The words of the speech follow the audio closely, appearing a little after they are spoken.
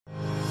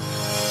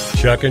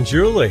Chuck and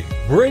Julie,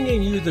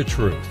 bringing you the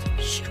truth,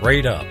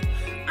 straight up.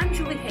 I'm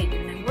Julie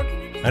Hayden, and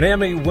working An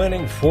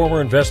Emmy-winning former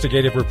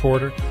investigative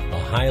reporter, a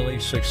highly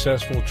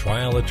successful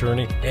trial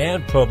attorney,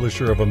 and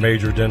publisher of a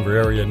major Denver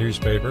area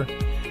newspaper.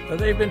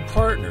 They've been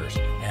partners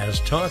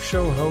as talk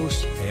show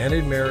hosts and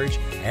in marriage,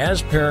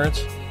 as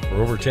parents for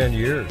over 10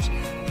 years,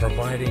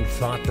 providing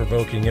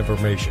thought-provoking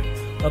information,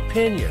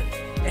 opinion,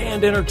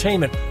 and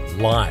entertainment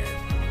live,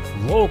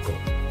 local,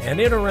 and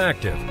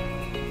interactive.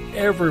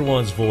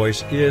 Everyone's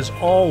voice is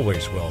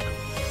always welcome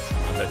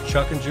on the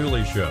Chuck and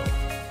Julie Show.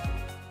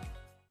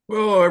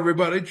 Hello,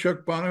 everybody.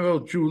 Chuck Bonneville,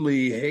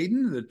 Julie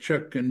Hayden, the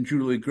Chuck and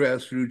Julie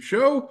Grassroots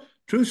Show.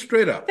 Truth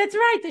straight up. That's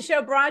right. The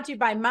show brought to you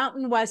by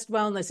Mountain West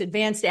Wellness,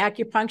 advanced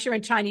acupuncture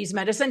and Chinese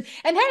medicine.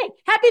 And hey,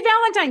 happy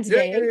Valentine's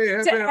Day.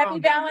 Happy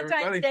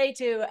Valentine's Day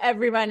to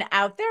everyone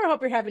out there. I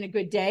hope you're having a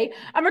good day.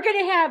 We're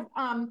going to have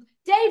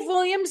Dave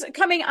Williams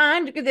coming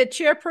on, the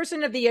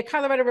chairperson of the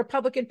Colorado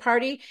Republican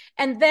Party.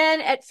 And then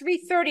at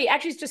 3:30,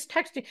 actually it's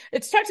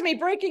texting me,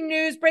 breaking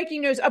news.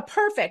 Oh,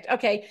 perfect.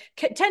 Okay.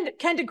 Ken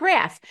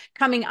DeGraaf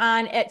coming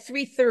on at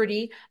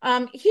 3:30.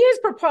 He has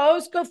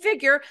proposed, go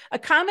figure, a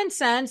common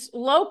sense,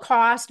 low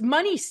cost,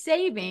 money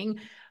saving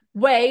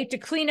way to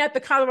clean up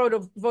the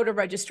Colorado voter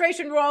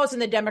registration rolls,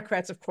 and the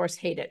Democrats, of course,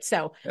 hate it.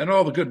 So, and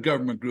all the good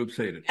government groups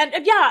hate it.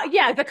 And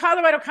yeah, the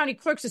Colorado County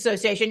Clerks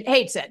Association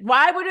hates it.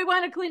 Why would we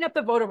want to clean up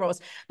the voter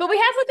rolls? But we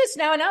have with us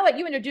now, and I'll let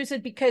you introduce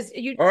it because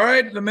you. All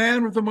right, the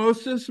man with the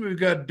mostest. We've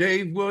got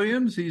Dave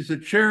Williams. He's the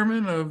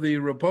chairman of the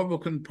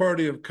Republican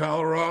Party of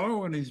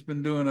Colorado, and he's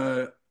been doing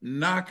a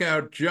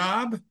knockout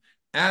job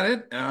at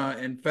it.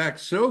 In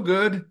fact, so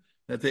good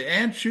that the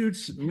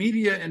Anschutz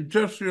Media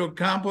Industrial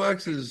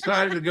Complex has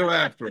decided to go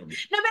after him.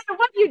 No matter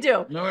what you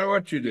do. No matter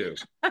what you do.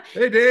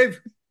 Hey, Dave.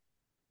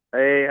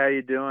 Hey, how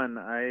you doing?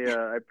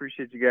 I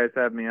appreciate you guys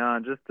having me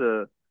on. Just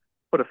to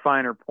put a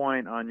finer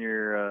point on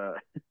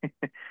your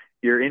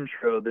your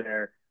intro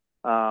there,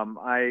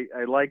 I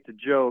like to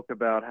joke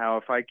about how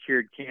if I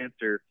cured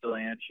cancer, Phil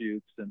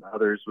Anschutz and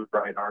others would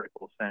write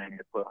articles saying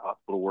it put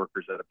hospital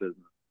workers out of business.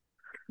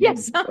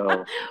 Yes.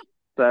 So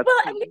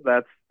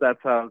that's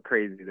how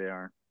crazy they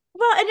are.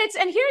 Well,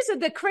 and here's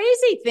the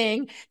crazy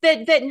thing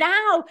that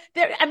now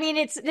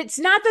it's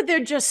not that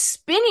they're just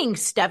spinning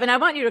stuff. And I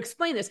want you to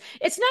explain this.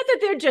 It's not that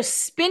they're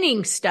just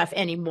spinning stuff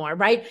anymore,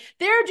 right?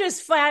 They're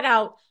just flat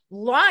out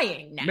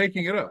lying now.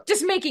 Making it up.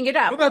 Just making it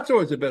up. Well, that's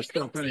always the best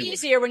stuff It's anyway.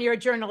 easier when you're a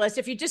journalist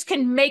if you just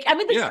can make. I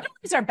mean, the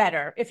stories are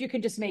better if you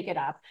can just make it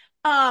up.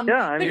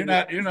 You're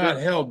not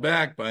held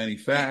back by any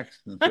facts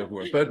and so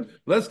forth. But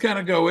let's kind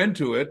of go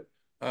into it.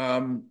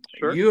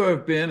 Sure. You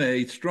have been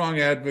a strong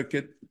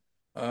advocate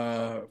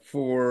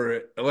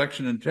for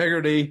election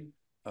integrity,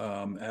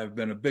 have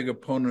been a big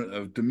opponent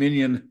of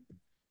Dominion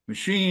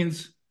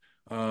machines,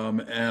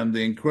 and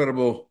the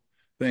incredible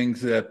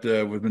things that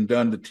have been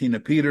done to Tina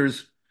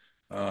Peters.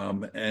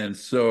 And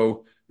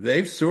so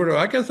they've sort of,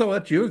 I guess I'll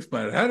let you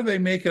explain it. How do they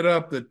make it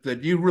up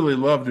that you really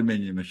love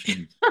Dominion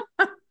machines?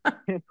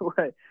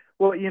 Right.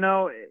 Well,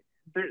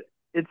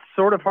 it's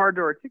sort of hard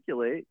to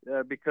articulate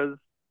because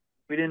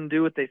we didn't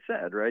do what they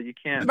said, right? You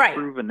can't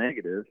prove a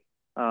negative.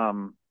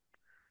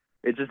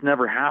 It just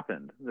never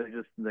happened.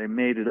 They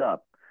made it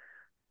up.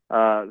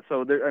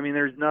 So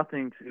there's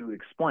nothing to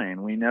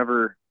explain. We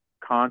never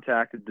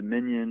contacted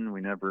Dominion. We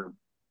never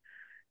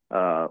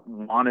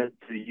wanted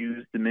to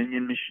use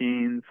Dominion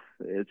machines.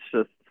 It's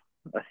just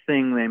a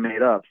thing they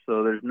made up.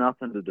 So there's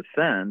nothing to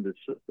defend. It's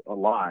just a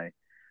lie.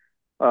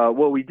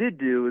 What we did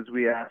do is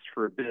we asked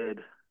for a bid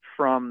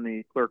from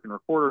the clerk and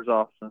recorder's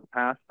office in El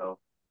Paso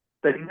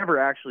that he never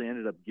actually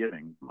ended up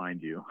giving,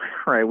 mind you.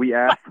 Right? We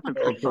asked him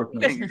for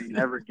something and he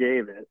never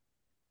gave it.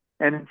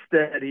 And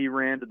instead, he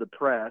ran to the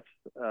press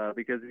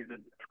because he's a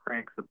Jeff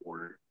Crank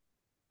supporter,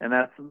 and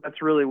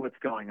that's really what's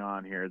going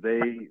on here.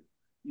 They,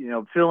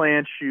 Phil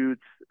Anschutz,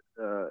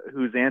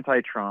 who's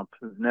anti-Trump,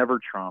 who's never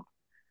Trump,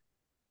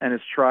 and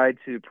has tried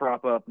to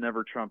prop up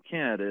never Trump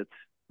candidates,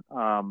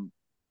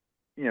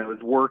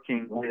 is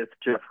working with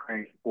Jeff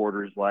Crank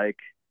supporters like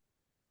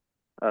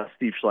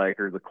Steve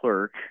Schleicher, the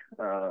clerk,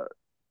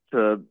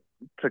 to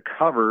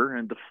cover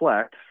and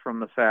deflect from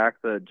the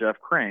fact that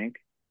Jeff Crank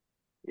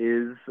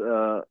is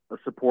a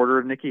supporter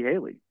of Nikki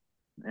Haley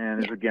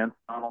and is against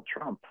Donald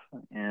Trump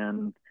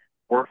and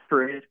works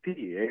for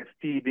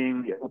AFP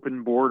being the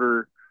open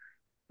border,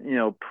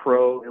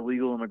 pro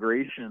illegal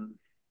immigration,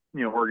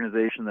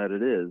 organization that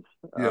it is.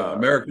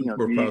 Americans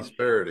for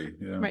Prosperity.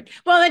 Yeah. Right.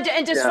 Well,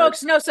 and just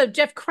folks know, so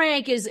Jeff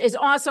Crank is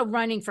also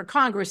running for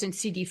Congress in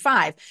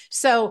CD5.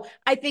 So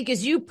I think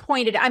as you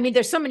pointed,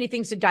 there's so many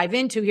things to dive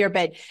into here,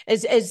 but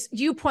as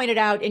you pointed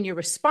out in your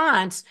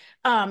response,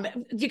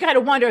 you got to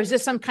wonder, is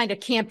this some kind of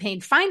campaign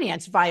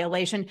finance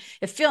violation?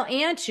 If Phil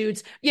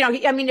Anschutz,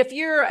 if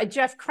you're a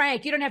Jeff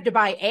Crank, you don't have to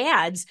buy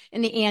ads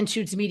in the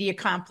Anschutz media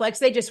complex.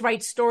 They just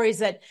write stories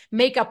that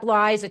make up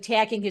lies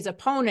attacking his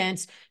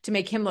opponents to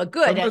make him look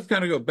good. So let's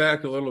kind of go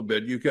back a little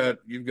bit. You've got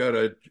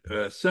a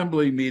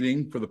assembly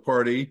meeting for the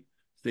party,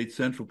 State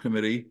Central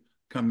Committee,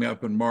 coming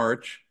up in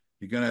March.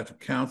 You're going to have to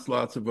count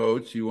lots of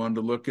votes. You wanted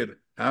to look at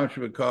how much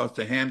it would cost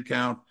to hand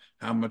count,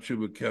 how much it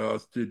would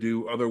cost to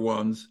do other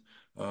ones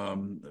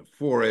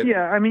for it.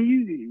 Yeah, I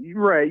mean,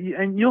 you're right,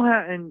 and you'll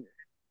have, and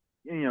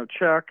you know,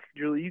 Chuck,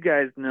 Julie, you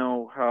guys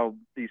know how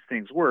these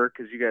things work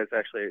because you guys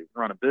actually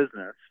run a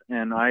business,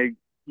 and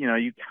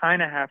you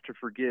kind of have to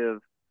forgive,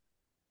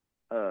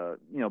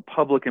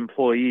 public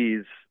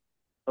employees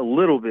a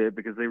little bit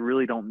because they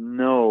really don't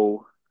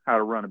know how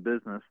to run a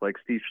business. Like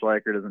Steve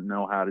Schleicher doesn't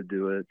know how to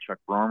do it. Chuck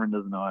Broerman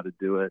doesn't know how to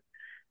do it.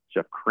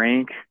 Jeff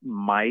Crank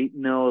might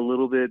know a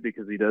little bit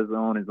because he does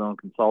own his own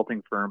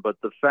consulting firm. But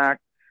the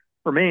fact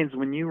remains,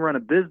 when you run a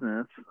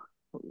business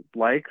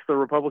like the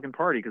Republican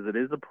Party, because it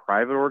is a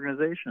private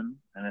organization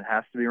and it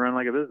has to be run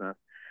like a business,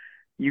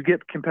 you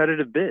get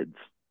competitive bids.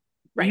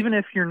 Right. Even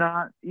if you're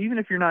not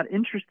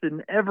interested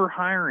in ever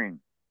hiring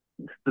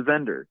the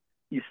vendor,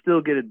 you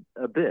still get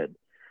a bid.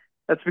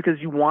 That's because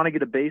you want to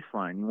get a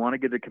baseline. You want to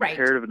get a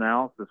comparative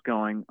analysis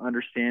going,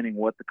 understanding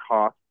what the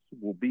costs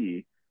will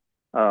be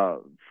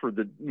for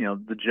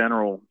the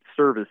general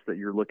service that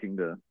you're looking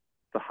to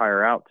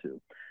hire out to.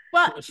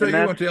 Well, so you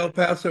went to El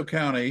Paso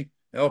County.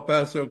 El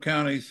Paso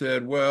County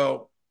said,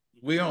 "Well,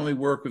 we only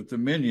work with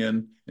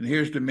Dominion, and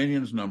here's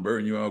Dominion's number."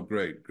 And you,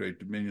 great,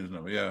 Dominion's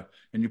number, yeah.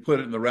 And you put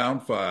it in the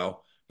round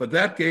file. But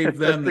that gave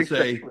them to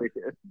say,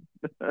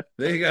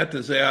 they got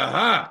to say,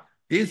 "Aha,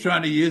 he's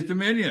trying to use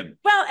Dominion."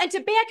 Well, and to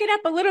back it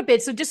up a little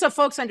bit, so just so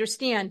folks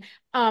understand,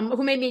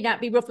 who may not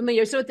be real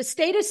familiar. So at the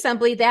state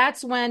assembly,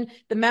 that's when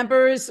the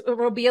members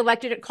will be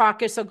elected at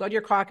caucus. So go to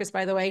your caucus,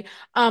 by the way,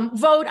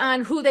 vote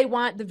on who they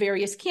want the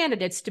various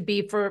candidates to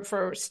be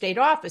for state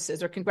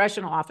offices or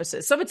congressional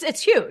offices. So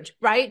it's huge,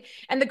 right?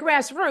 And the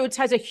grassroots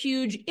has a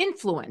huge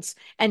influence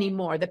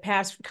anymore the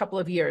past couple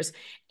of years.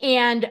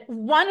 And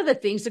one of the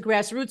things the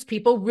grassroots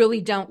people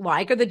really don't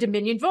like are the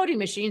Dominion voting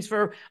machines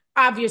for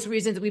obvious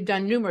reasons that we've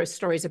done numerous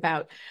stories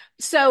about.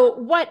 So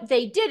what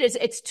they did is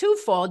it's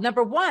twofold.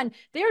 Number one,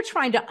 they're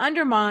trying to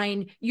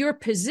undermine your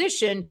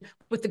position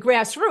with the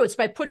grassroots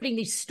by putting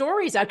these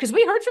stories out. Because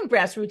we heard from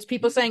grassroots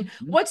people saying,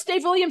 what's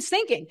Dave Williams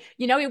thinking?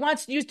 He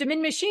wants to use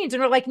Dominion machines.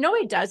 And we're like, no,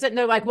 he doesn't. And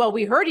they're like, well,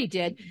 we heard he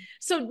did.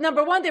 So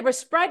number one, they were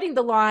spreading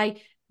the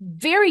lie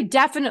very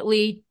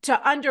definitely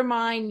to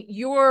undermine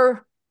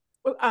your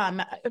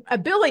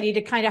ability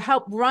to kind of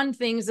help run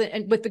things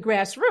with the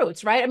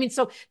grassroots, right? I mean,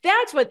 so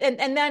that's what, and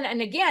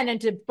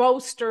to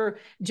bolster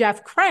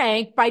Jeff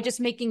Crank by just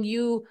making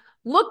you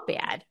look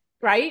bad,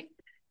 right?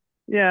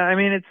 Yeah, I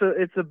mean,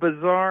 it's a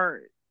bizarre,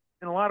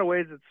 in a lot of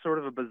ways, it's sort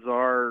of a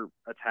bizarre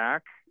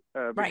attack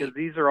because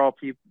these are all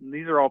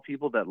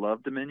people that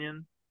love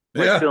Dominion.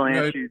 Like Bill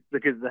Anschutz, the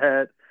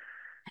Gazette,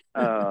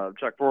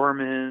 Chuck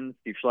Broerman,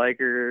 Steve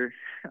Schleicher,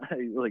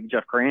 like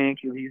Jeff Crank,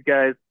 these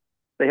guys.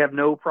 They have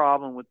no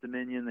problem with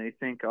Dominion. They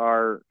think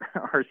our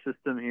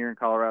system here in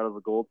Colorado is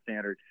a gold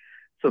standard.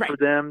 So for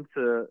them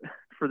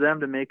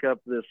to make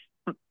up this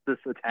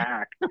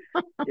attack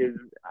it's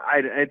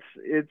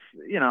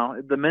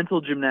the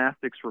mental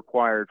gymnastics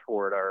required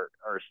for it are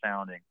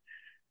astounding.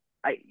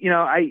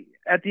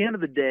 At the end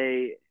of the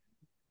day,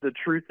 the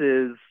truth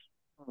is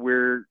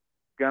we're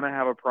gonna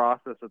have a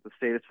process at the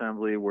state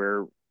assembly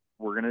where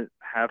we're gonna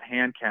have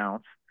hand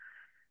counts.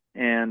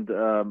 And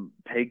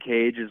Peg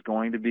Cage is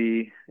going to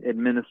be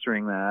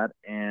administering that,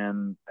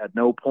 and at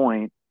no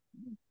point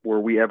were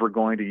we ever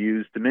going to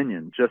use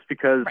Dominion. Just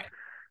because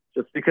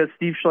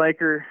Steve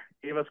Schleicher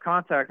gave us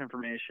contact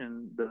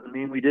information doesn't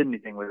mean we did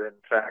anything with it.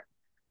 In fact,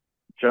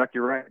 Chuck,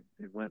 you're right;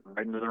 it went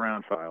right into the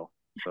round file.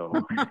 So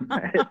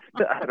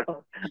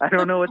I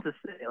don't know what to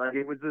say. Like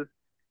it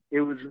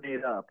was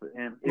made up.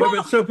 And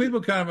but so people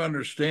kind of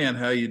understand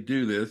how you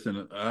do this,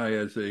 and I,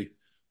 as a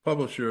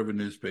publisher of a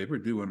newspaper,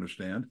 do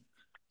understand.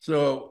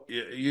 So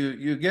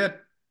you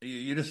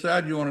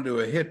decide you want to do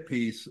a hit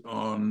piece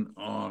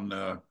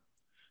on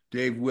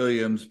Dave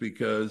Williams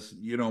because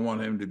you don't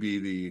want him to be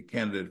the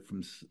candidate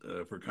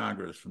for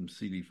Congress from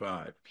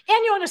CD5, and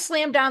you want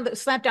to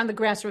slap down the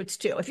grassroots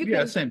too. If you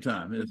at the same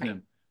time,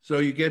 him. So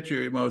you get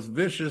your most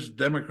vicious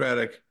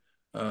Democratic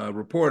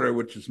reporter,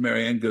 which is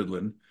Marianne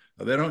Goodland.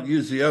 They don't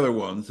use the other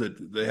ones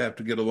that they have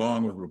to get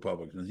along with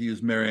Republicans. They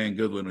use Marianne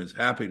Goodland, who's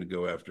happy to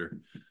go after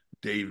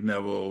Patrick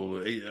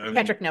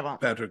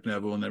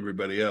Neville and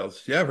everybody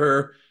else. You have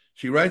her.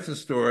 She writes a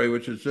story,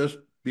 which is just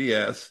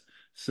BS,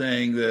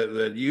 saying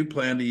that you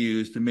plan to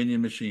use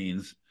Dominion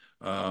machines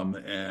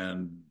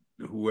and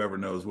whoever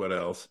knows what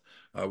else,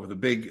 with a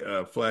big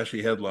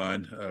flashy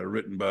headline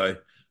written by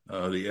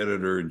the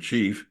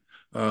editor-in-chief.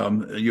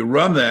 You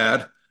run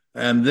that,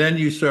 and then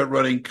you start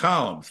running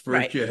columns.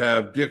 First, you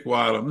have Dick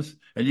Wadhams,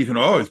 and you can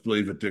always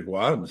believe what Dick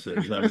Wadhams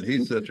says. I mean,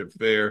 he's such a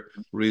fair,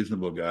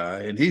 reasonable guy.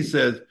 And he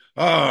says,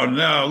 oh,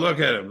 no, look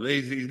at him.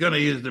 He's going to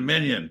use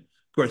Dominion.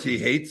 Of course,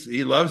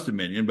 he loves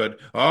Dominion, but,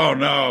 oh,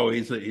 no,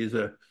 he's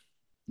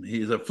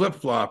a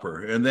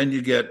flip-flopper. And then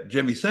you get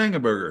Jimmy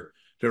Sangenberger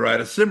to write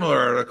a similar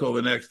article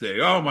the next day.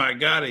 Oh, my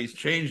God, he's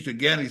changed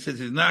again. He says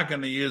he's not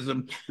going to use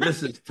them.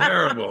 This is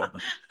terrible.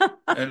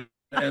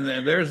 And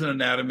then there's an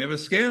anatomy of a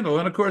scandal.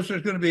 And of course, you're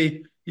going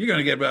to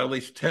get about at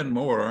least 10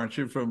 more, aren't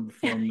you, from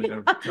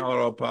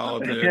Colorado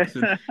Politics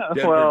and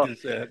Denver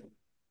Gazette?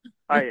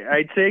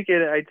 I take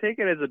it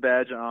as a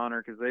badge of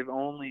honor because they've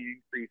only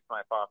increased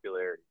my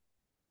popularity.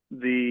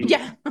 The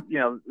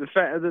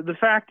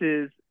fact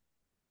is,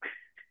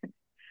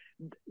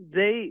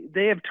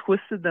 they have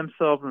twisted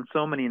themselves in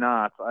so many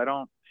knots. I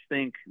don't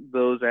think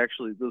those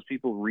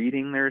people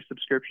reading their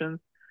subscriptions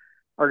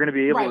are going to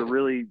be able to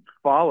really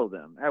follow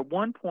them. At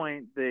one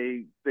point,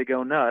 they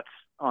go nuts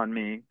on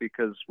me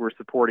because we're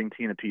supporting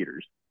Tina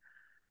Peters,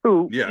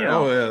 who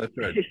that's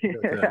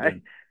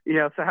right.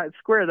 So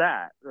square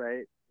that,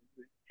 right?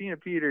 Tina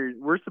Peters,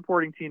 we're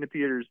supporting Tina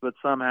Peters, but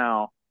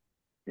somehow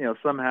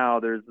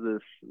there's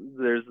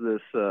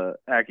this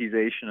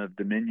accusation of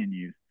Dominion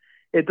use.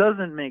 It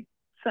doesn't make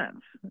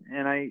sense,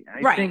 and I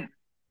think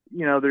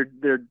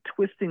they're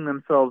twisting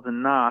themselves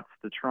in knots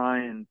to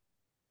try and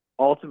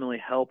ultimately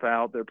help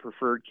out their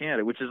preferred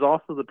candidate, which is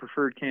also the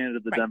preferred candidate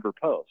of the Denver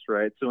Post,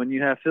 right? So when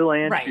you have Phil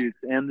Anschutz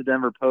and the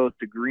Denver Post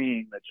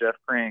agreeing that Jeff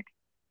Crank,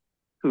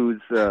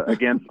 who's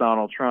against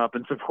Donald Trump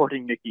and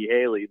supporting Nikki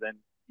Haley,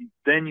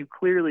 then you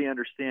clearly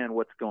understand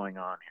what's going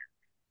on here.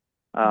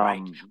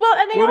 Well,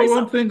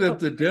 one thing that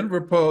the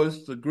Denver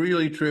Post, the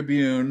Greeley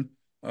Tribune,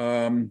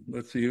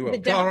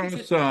 Colorado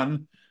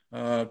Sun,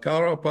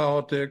 Colorado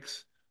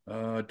Politics,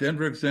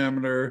 Denver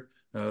Examiner,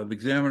 the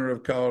Examiner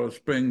of Colorado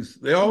Springs,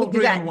 they all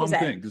agree on one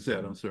thing.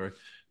 Gazette, I'm sorry.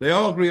 They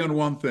all agree on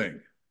one thing.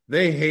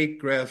 They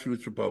hate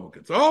grassroots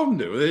Republicans. All of them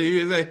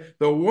do.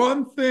 The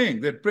one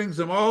thing that brings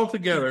them all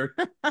together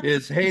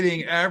is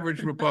hating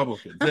average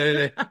Republicans.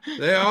 They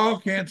all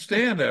can't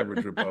stand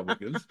average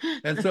Republicans.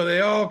 And so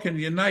they all can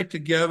unite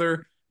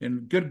together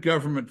in good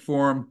government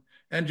form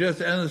and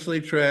just endlessly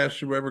trash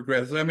whoever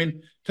grassroots. I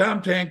mean,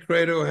 Tom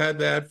Tancredo had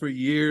that for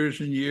years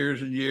and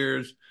years and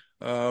years.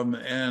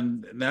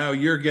 And now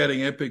you're getting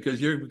it because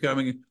you're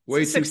becoming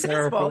way too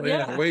powerful.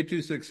 Yeah, way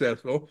too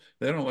successful.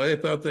 They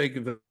thought they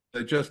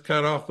just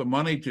cut off the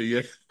money to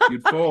you,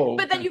 you'd fold.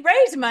 But then you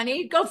raise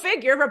money, go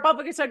figure.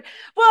 Republicans are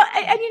well,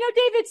 and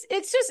Dave,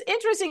 it's just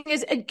interesting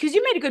is because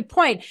you made a good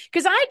point.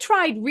 Because I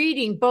tried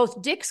reading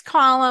both Dick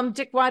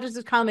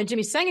Waters' column, and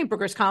Jimmy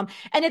Sengenberger's column,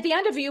 and at the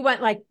end of it, you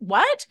went like,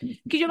 "What?"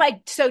 Because you're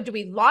like, "So do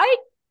we like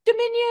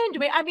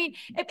Dominion?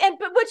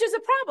 But which is a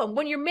problem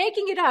when you're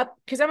making it up?"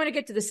 Because I'm going to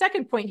get to the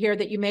second point here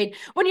that you made.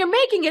 When you're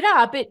making it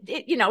up,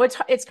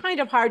 it's kind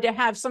of hard to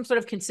have some sort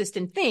of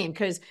consistent theme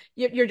because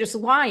you're just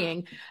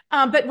lying.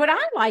 But what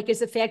I like is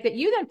the fact that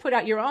you then put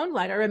out your own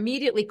letter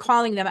immediately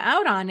calling them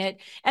out on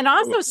it, and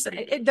also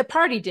the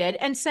party did,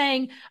 and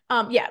saying,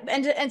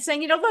 and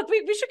saying, look,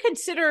 we should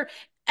consider.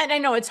 And I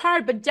know it's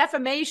hard, but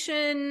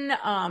defamation,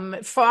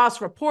 false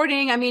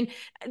reporting,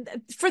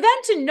 for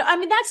them to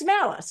know, that's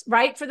malice,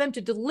 right? For them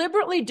to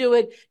deliberately do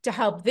it to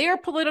help their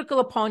political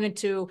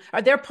opponent or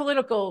their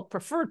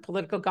preferred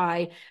political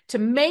guy to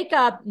make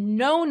up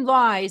known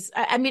lies.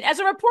 As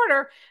a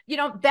reporter,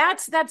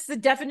 that's the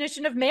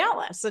definition of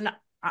malice. And,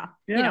 I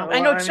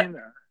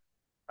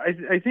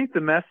think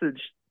the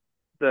message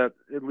that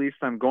at least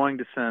I'm going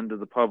to send to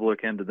the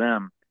public and to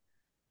them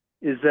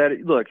is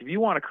that, look, if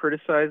you want to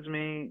criticize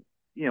me,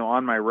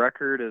 on my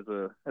record as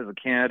a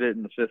candidate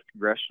in the 5th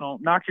Congressional,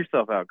 knock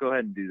yourself out. Go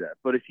ahead and do that.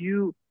 But if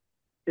you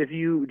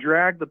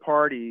drag the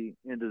party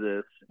into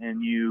this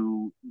and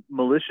you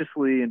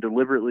maliciously and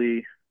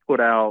deliberately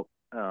put out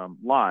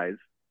lies,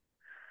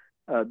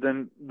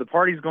 then the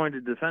party's going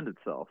to defend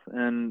itself.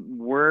 And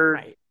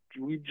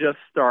we just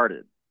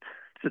started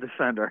to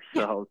defend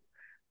ourselves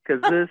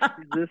because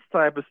this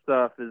type of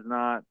stuff is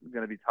not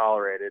going to be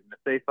tolerated. And if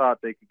they thought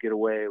they could get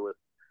away with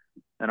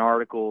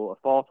a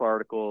false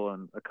article,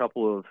 and a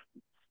couple of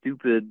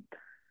stupid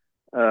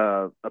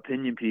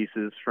opinion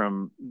pieces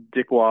from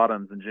Dick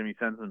Wadhams and Jimmy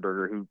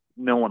Sensenberger, who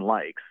no one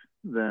likes,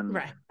 then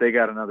they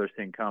got another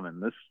thing coming.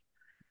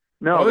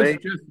 They opened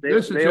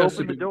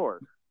the door.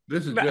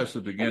 This is just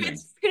the beginning.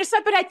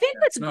 But I think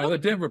the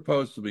Denver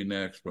Post will be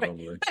next,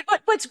 probably. Right.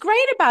 But what's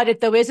great about it,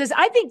 though, is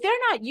I think they're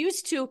not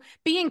used to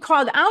being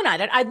called out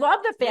on it. I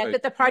love the fact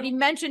that the party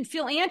mentioned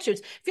Phil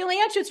Anschutz. Phil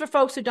Anschutz, for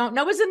folks who don't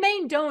know, is the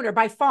main donor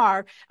by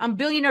far,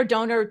 billionaire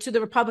donor to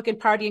the Republican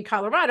Party in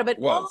Colorado, but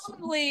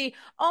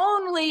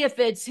only if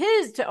it's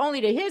only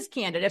to his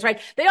candidates,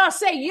 right? They all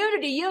say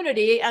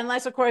unity,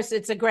 unless, of course,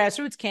 it's a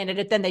grassroots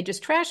candidate, then they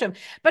just trash him.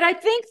 But I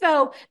think,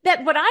 though,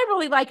 that what I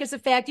really like is the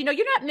fact, you're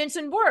not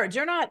mincing words.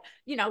 You're not,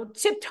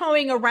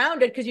 tiptoeing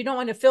around it because you don't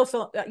want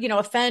to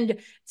offend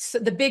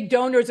the big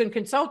donors and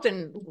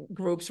consultant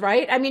groups,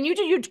 right?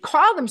 You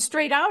call them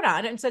straight out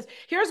on it and says,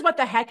 here's what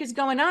the heck is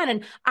going on.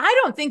 And I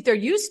don't think they're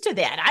used to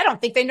that. I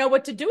don't think they know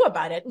what to do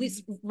about it, at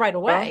least right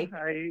away.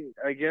 Well,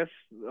 I guess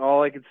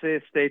all I can say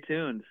is stay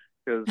tuned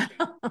because,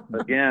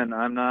 again,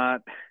 I'm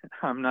not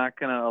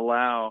going to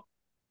allow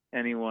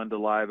anyone to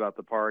lie about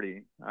the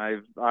party. I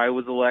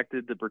was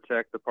elected to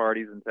protect the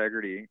party's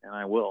integrity, and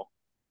I will.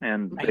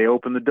 And they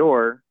opened the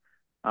door.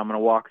 I'm going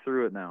to walk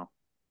through it now.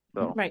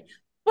 So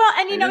well,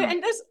 and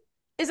and this,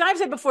 as I've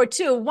said before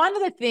too, one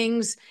of the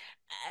things.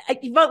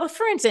 Well,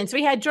 for instance,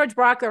 we had George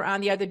Brockler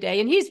on the other day,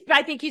 and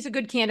I think he's a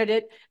good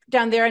candidate.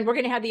 down there, and we're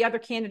going to have the other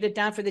candidate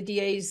down for the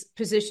DA's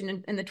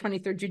position in the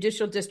 23rd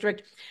Judicial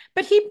District.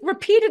 But he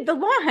repeated the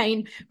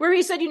line where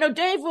he said,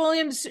 Dave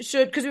Williams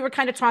should, because we were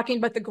kind of talking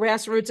about the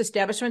grassroots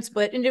establishment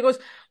split, and he goes,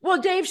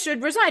 well, Dave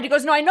should resign. He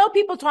goes, no, I know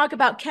people talk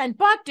about Ken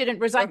Buck didn't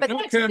resign, but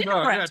that's Ken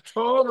different. Buck, that's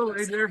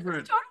totally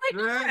different.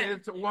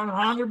 It's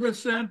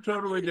 100%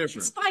 totally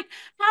different. It's like,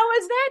 how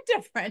is that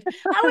different?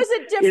 How is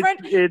it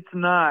different? It's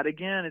not.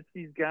 Again, it's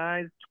these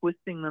guys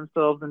twisting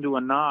themselves into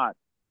a knot,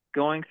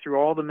 going through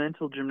all the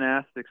mental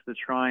gymnastics to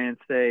try and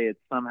say it's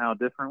somehow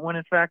different, when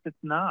in fact it's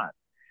not.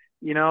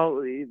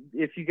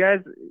 If you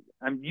guys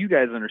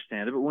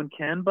understand it, but when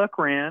Ken Buck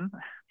ran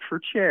for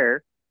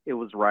chair, it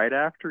was right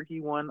after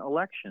he won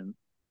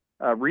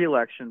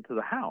re-election to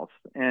the House.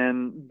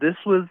 And this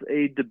was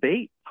a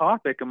debate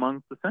topic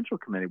amongst the Central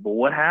Committee. Well,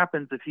 what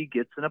happens if he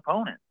gets an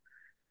opponent?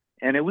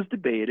 And it was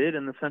debated,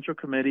 and the Central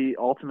Committee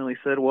ultimately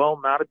said, well,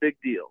 not a big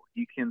deal.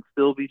 He can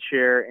still be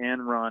chair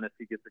and run if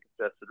he gets a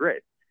contested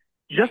race.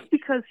 Just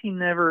because he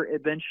never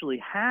eventually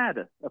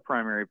had a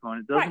primary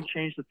opponent doesn't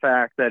change the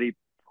fact that he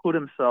put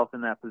himself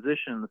in that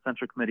position. The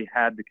Central Committee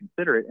had to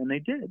consider it, and they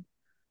did.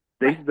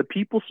 The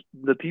people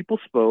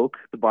spoke.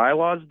 The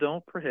bylaws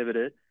don't prohibit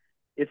it.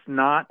 It's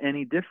not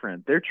any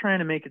different. They're trying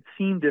to make it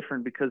seem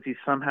different because he's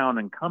somehow an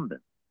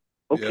incumbent.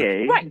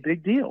 Okay,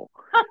 big deal.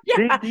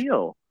 Big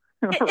deal.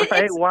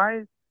 Right?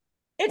 Why?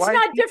 It's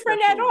not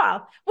different at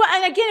all. Well,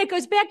 and again, it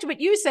goes back to what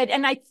you said.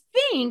 And I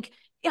think,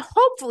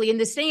 hopefully, in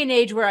this day and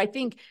age where I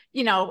think,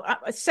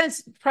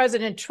 since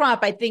President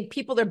Trump, I think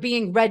people are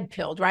being red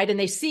pilled, right? And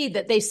they see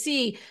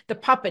the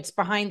puppets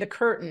behind the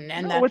curtain.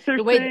 And what they're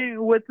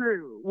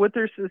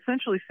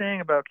essentially saying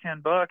about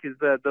Ken Buck is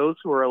that those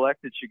who are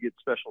elected should get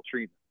special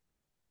treatment.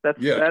 That's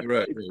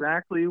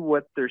exactly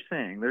what they're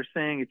saying. They're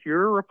saying if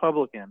you're a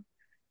Republican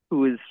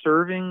who is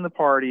serving the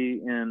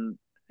party in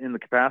the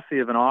capacity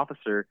of an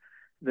officer,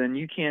 then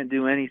you can't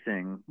do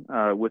anything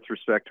with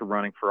respect to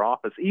running for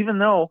office. Even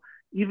though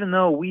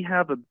we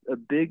have a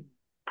big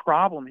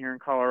problem here in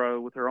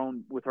Colorado with our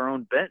own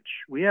bench,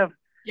 we have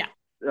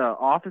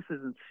offices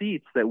and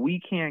seats that we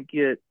can't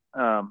get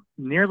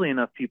nearly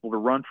enough people to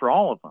run for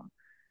all of them.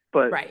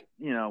 But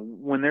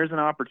when there's an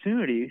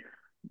opportunity,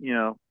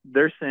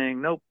 they're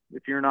saying nope.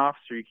 If you're an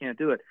officer, you can't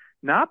do it.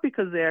 Not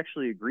because they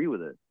actually agree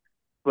with it,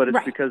 but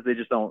it's because they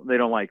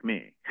don't like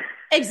me.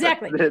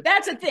 Exactly.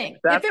 That's the thing.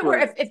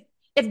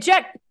 If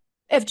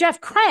Jeff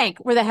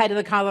Crank were the head of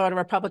the Colorado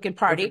Republican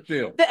Party,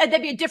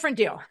 that'd be a different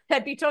deal.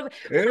 That'd be totally.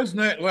 His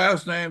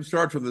last name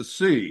starts with a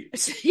C.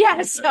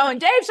 Yes. So, and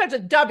Dave starts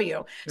with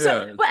W.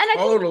 So, and I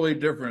totally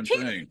different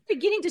thing.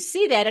 Beginning to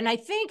see that, and I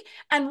think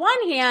on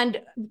one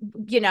hand,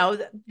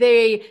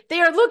 they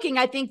are looking.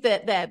 I think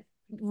that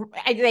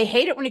they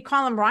hate it when you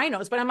call them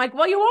RINOs, but I'm like,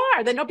 well, you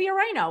are. Then don't be a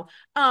RINO.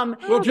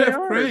 Jeff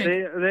Crank.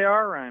 They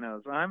are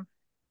RINOs.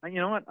 You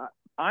know what?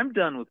 I'm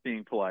done with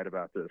being polite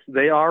about this.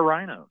 They are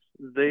RINOs.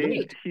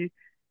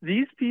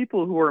 These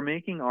people who are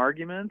making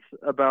arguments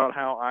about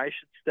how I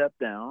should step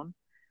down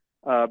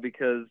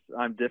because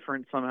I'm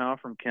different somehow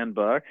from Ken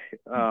Buck.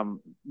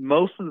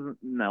 Most of them,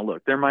 now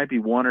look, there might be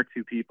one or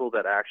two people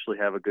that actually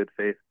have a good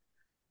faith,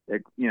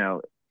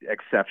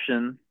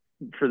 exception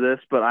for this,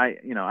 but I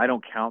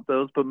don't count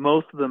those. But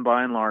most of them,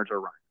 by and large, are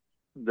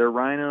RINOs. They're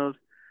RINOs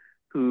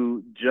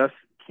who just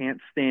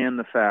can't stand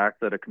the fact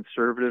that a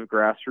conservative,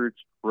 grassroots,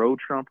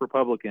 pro-Trump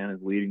Republican is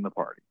leading the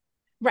party.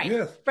 Right.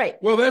 Yes. Right.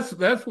 Well,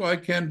 that's why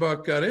Ken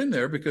Buck got in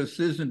there, because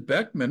Susan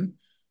Beckman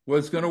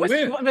was going to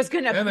win.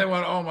 And they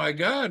went, oh my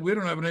God, we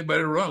don't have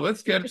anybody to run.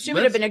 She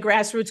would have been a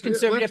grassroots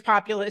conservative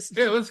populist.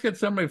 Yeah, let's get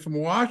somebody from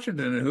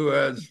Washington who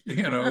has,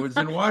 who's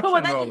in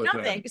Washington all the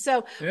time.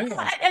 So,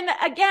 and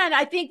again,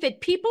 I think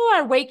that people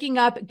are waking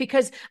up,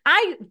 because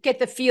I get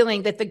the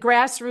feeling that the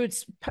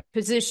grassroots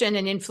position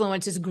and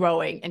influence is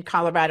growing in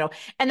Colorado,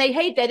 and they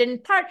hate that. And in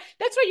part,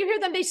 that's why you hear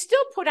them. They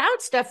still put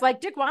out stuff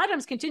like Dick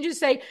Wadhams continues to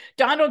say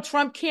Donald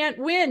Trump can't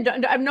win.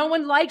 No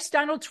one likes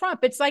Donald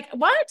Trump. It's like,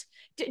 what?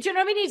 Do you know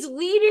what I mean? He's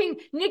leading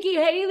Nikki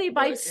Haley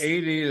by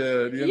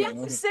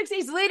 80 60.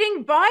 He's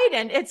leading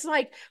Biden. It's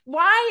like,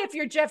 why, if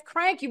you're Jeff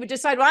Crank, you would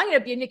decide, well, I'm going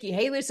to be a Nikki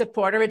Haley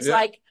supporter. It's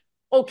like,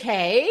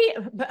 okay,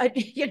 but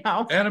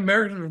And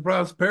Americans for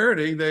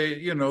Prosperity,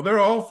 they're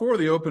all for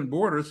the open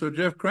border. So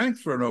Jeff Crank's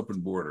for an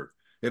open border.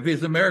 If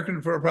he's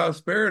American for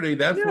Prosperity,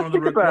 that's one of the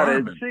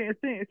requirements.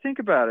 Think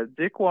about it.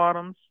 Dick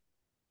Wadhams,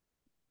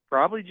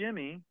 probably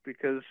Jimmy,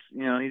 because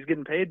he's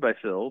getting paid by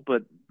Phil,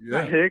 but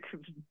Dick,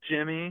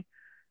 Jimmy,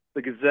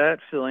 the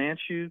Gazette, Phil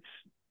Anschutz,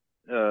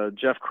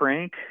 Jeff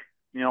Crank,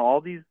 all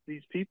these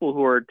people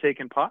who are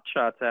taking pot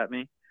shots at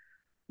me,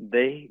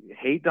 they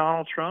hate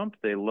Donald Trump.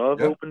 They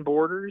love open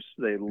borders.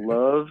 They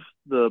love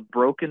the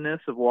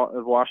brokenness of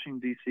Washington,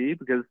 D.C.,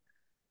 because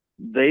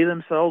they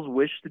themselves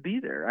wish to be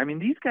there. I mean,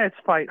 these guys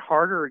fight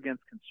harder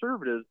against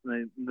conservatives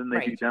than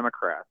they do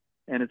Democrats.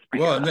 And it's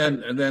because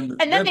and then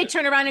they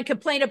turn around and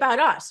complain about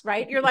us,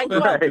 right? You're like,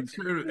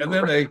 and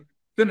then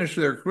finish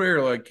their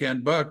career like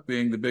Ken Buck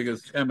being the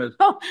biggest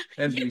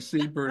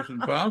MSNBC person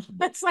possible.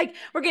 It's like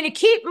we're going to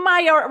keep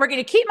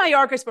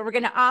Mayorkas, but we're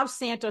going to off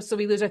Santos so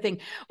we lose our thing.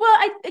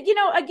 Well,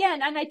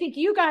 again, and I think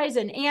you guys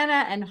and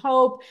Anna and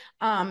Hope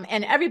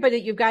and everybody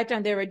that you've got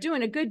down there are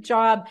doing a good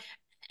job.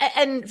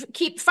 And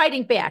keep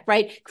fighting back,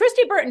 right?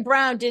 Christy Burton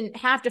Brown didn't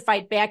have to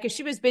fight back because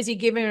she was busy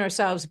giving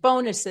herself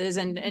bonuses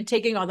and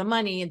taking all the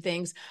money and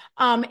things,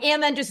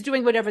 and then just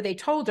doing whatever they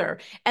told her.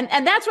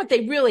 And that's what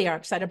they really are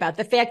upset about,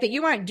 the fact that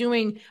you aren't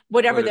doing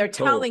whatever they're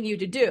telling you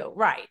to do,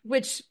 right?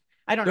 Which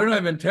I don't know. They're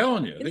not even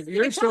telling you.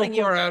 You're so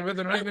far out of it,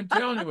 they're not even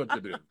telling you what to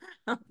do.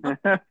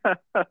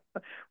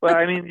 Well,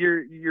 I mean,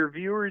 your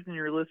viewers and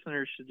your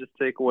listeners should just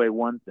take away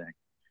one thing.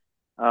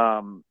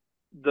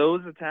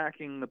 Those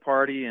attacking the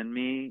party and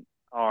me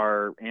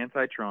are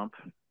anti-Trump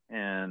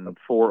and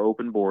for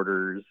open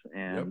borders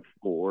and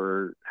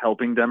for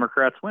helping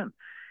Democrats win.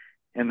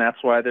 And that's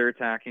why they're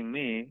attacking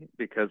me,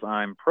 because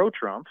I'm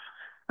pro-Trump.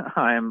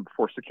 I'm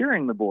for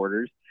securing the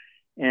borders.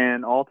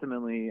 And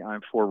ultimately,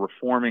 I'm for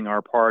reforming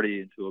our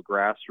party into a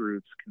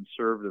grassroots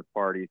conservative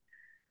party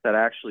that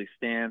actually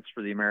stands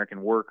for the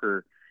American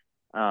worker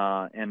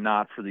and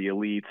not for the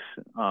elites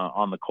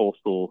on the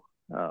coastal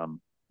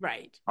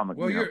right.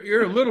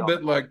 You're a little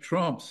bit like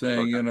Trump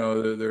saying,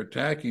 they're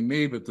attacking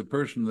me, but the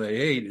person they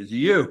hate is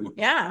you.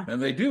 Yeah.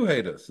 And they do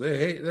hate us. They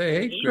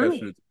hate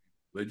grassroots.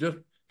 They just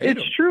hate them.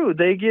 It's true.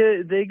 They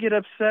get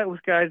upset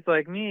with guys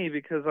like me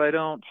because I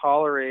don't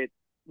tolerate,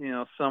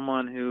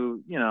 someone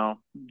who,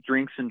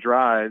 drinks and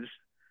drives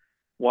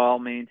while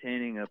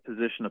maintaining a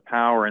position of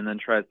power and then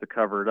tries to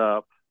cover it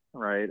up.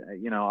 Right.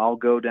 I'll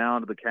go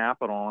down to the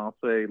Capitol and I'll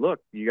say, look,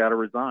 you got to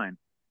resign.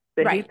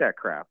 They hate that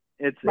crap.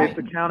 It's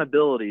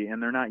accountability,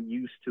 and they're not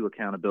used to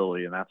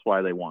accountability, and that's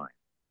why they whine.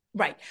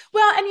 Right.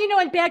 Well, and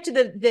and back to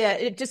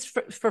the just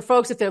for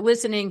folks if they're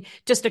listening,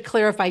 just to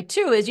clarify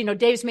too, is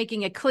Dave's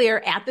making it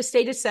clear at the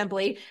state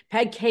assembly,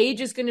 Peg Cage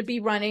is going to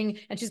be running,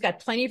 and she's got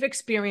plenty of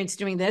experience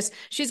doing this.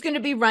 She's going to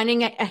be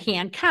running a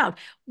hand count.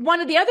 One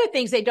of the other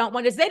things they don't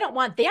want is they don't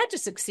want that to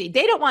succeed.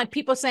 They don't want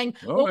people saying,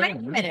 wait a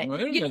minute.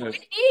 We need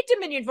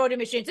Dominion voting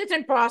machines. It's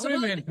impossible.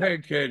 What do you mean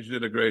Peg Cage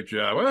did a great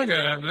job?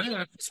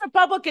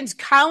 Republicans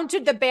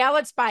counted the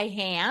ballots by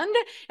hand,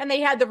 and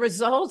they had the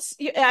results.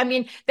 I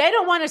mean, they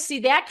don't want to see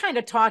that kind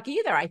of talk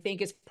either. I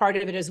think is part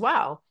of it as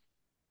well.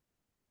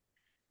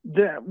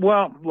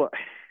 Look.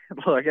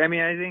 I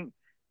mean,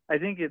 I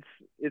think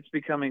it's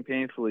becoming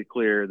painfully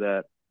clear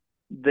that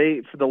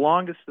they, for the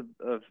longest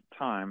of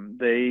time,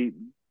 they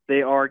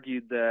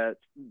argued that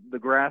the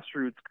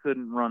grassroots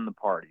couldn't run the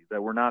party,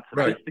 that we're not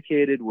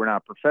sophisticated, we're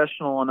not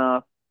professional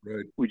enough,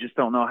 we just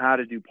don't know how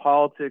to do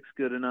politics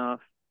good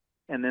enough.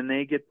 And then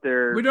they get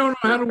we don't know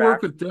how to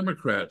work with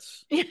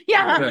Democrats.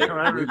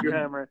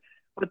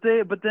 But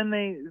then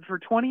they, for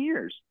 20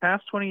 years,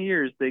 past 20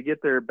 years, they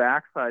get their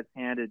backsides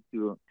handed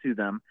to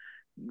them.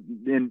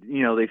 And,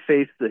 they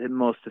face the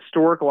most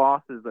historic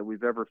losses that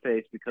we've ever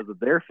faced because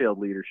of their failed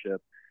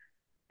leadership.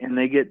 And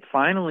they get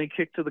finally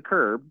kicked to the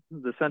curb.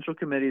 The Central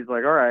Committee is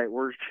like, all right,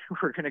 we're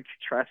going to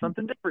try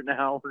something different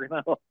now. We're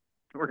going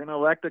to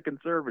elect a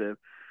conservative.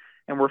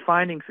 And we're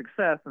finding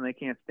success, and they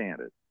can't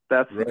stand it.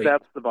 That's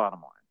the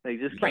bottom line. They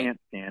just can't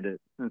stand it.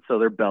 And so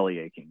they're belly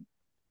aching.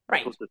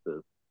 That's what this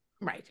is.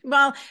 Right.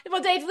 Well,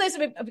 Dave,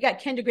 listen, we've got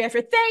Ken DeGraaf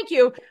here. Thank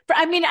you.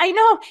 I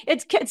know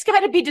it's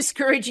got to be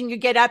discouraging. You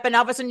get up and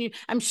all of a sudden,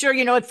 I'm sure,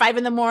 at 5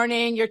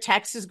 a.m, your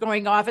text is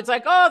going off. It's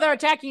like, oh, they're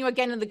attacking you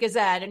again in the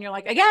Gazette. And you're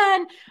like,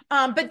 again.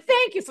 But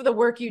thank you for the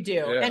work you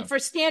do and for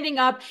standing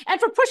up and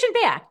for pushing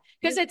back,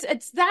 because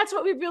that's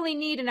what we really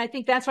need. And I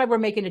think that's why we're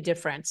making a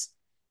difference.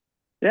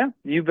 Yeah,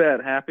 you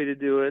bet. Happy to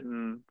do it.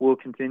 And we'll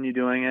continue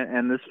doing it.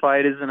 And this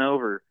fight isn't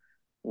over.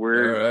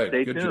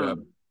 Stay tuned.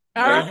 Job.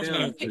 All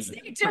right.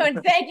 Stay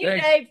tuned. Thank you,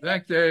 Dave.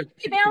 Thanks, Dave.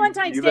 Happy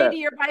Valentine's Day to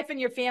your wife and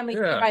your family,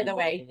 by the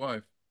way.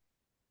 Wife.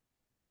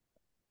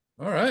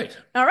 All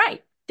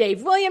right.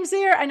 Dave Williams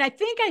here. And I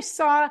think I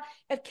saw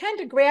at Ken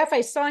DeGraaf,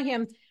 I saw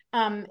him.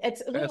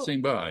 It's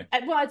passing by.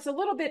 Well, it's a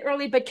little bit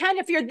early, but Ken,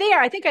 if you're there,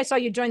 I think I saw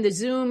you join the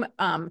Zoom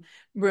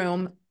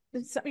room.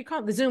 You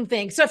call it the Zoom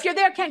thing. So if you're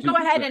there, Ken, go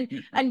ahead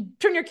and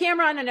turn your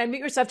camera on and unmute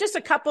yourself. Just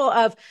a couple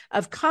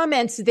of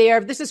comments there.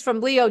 This is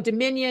from Leo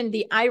Dominion,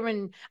 the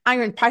iron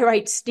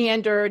pyrite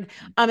standard.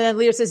 And then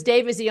Leo says,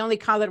 Dave is the only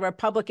Colorado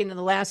Republican in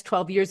the last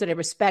 12 years that I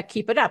respect.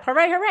 Keep it up.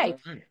 Hooray, hooray.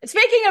 Right.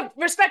 Speaking of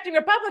respecting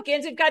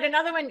Republicans, we've got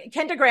another one,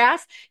 Ken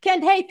DeGraaf.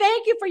 Ken, hey,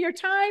 thank you for your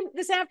time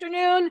this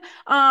afternoon.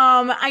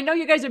 I know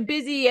you guys are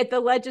busy at the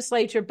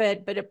legislature,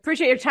 but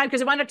appreciate your time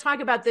because I want to talk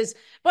about this.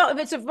 Well,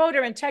 it's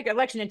a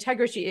election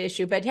integrity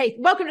issue, but hey,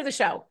 welcome to the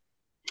show.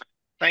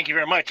 Thank you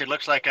very much. It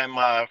looks like I'm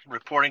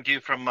reporting to you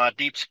from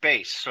deep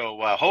space. So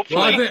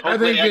hopefully, I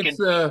think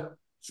it's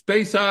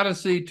Space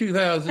Odyssey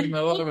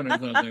 2011 or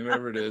something,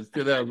 whatever it is,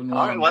 2001.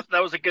 All right, well,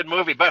 that was a good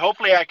movie. But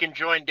hopefully I can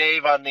join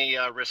Dave on the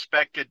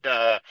respected,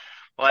 I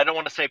don't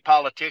want to say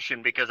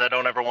politician because I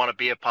don't ever want to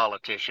be a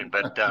politician,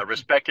 but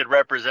respected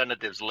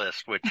representatives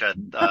list, which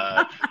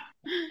I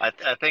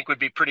think would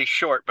be pretty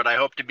short, but I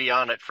hope to be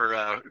on it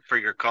for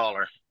your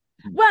caller.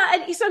 Well,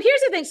 and so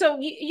here's the thing. So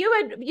you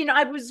had,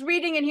 I was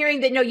reading and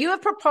hearing that, you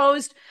have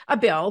proposed a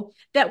bill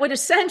that would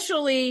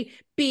essentially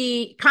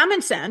be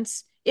common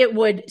sense. It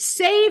would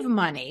save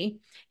money.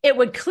 It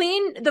would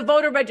clean the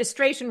voter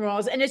registration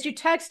rolls. And as you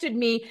texted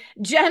me,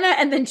 Jenna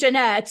and then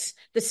Jeanette,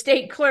 the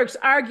state clerks,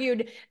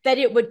 argued that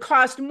it would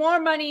cost more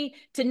money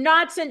to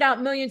not send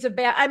out millions of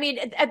ballots. I mean,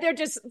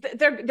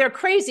 they're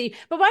crazy.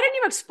 But why don't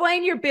you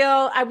explain your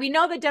bill? We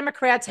know the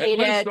Democrats hate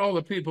it. At least all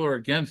the people are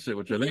against it,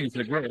 which I think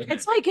is great.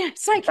 It's like.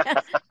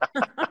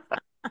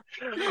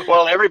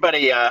 Well,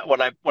 everybody,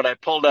 when I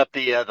pulled up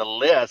the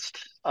list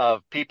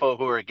of people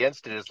who are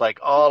against it, is like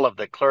all of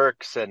the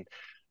clerks and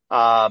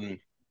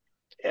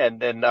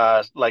then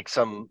like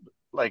some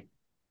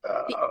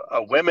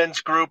a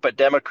women's group, a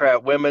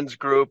Democrat women's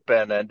group,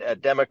 and a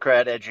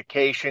Democrat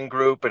education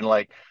group, and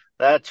like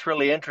that's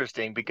really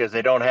interesting because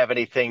they don't have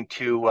anything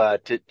to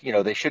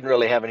they shouldn't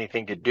really have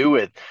anything to do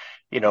with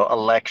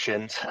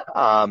elections.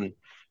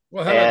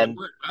 Well, and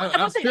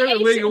I'm sure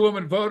the League of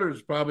Women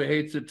Voters probably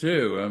hates it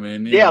too. I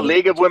mean,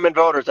 League of Women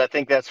Voters. I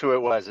think that's who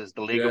it was. Is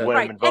the League of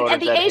Women Voters?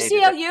 And the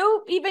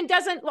ACLU even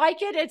doesn't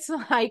like it. It's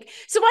like,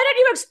 so why don't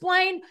you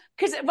explain?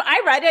 Because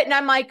I read it and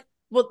I'm like,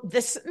 well,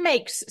 this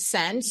makes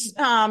sense.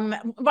 Why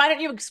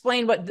don't you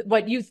explain what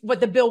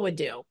the bill would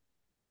do?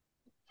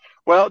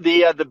 Well,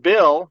 the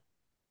bill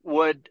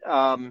would.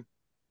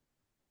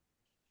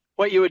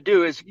 What you would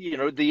do is,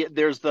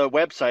 there's the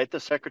website. The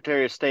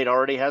Secretary of State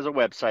already has a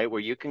website where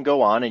you can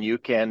go on and you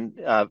can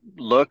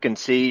look and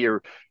see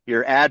your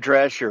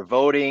address, your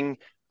voting,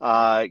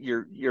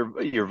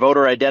 your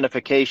voter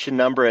identification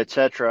number,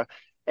 etc.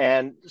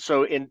 And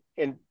so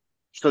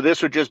so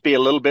this would just be a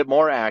little bit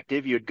more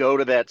active. You'd go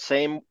to that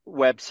same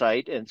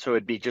website, and so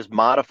it'd be just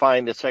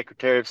modifying the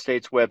Secretary of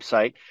State's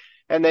website,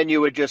 and then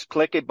you would just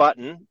click a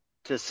button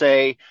to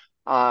say.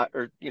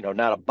 Or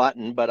not a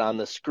button, but on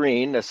the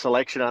screen, a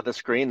selection on the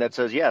screen that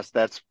says, yes,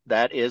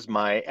 that is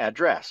my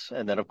address.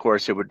 And then, of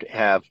course, it would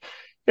have,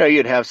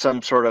 you'd have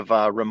some sort of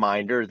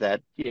reminder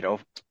that,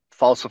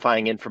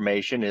 falsifying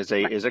information is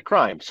a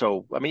crime.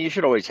 So, I mean, you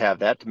should always have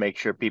that to make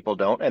sure people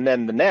don't. And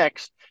then the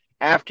next,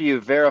 after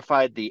you've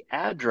verified the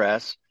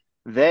address,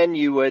 then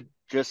you would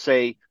just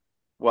say,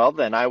 well,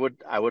 then I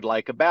would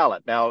like a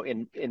ballot. Now,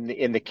 in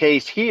the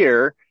case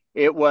here,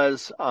 it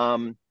was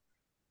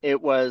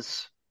it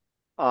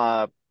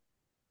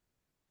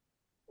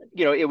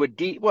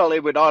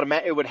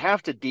would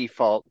have to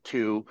default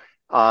to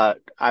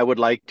I would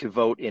like to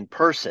vote in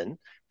person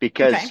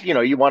because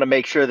you want to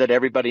make sure that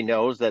everybody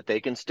knows that they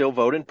can still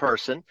vote in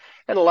person,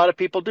 and a lot of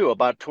people do.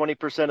 About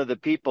 20% of the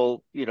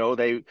people,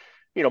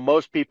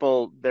 most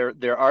people,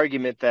 their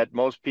argument that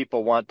most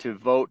people want to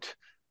vote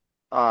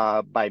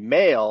by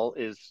mail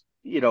is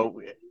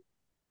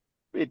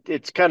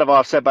it's kind of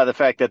offset by the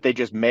fact that they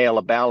just mail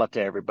a ballot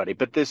to everybody.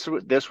 But this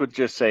would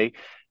just say,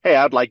 hey,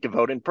 I'd like to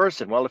vote in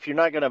person. Well, if you're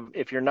not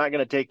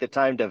gonna take the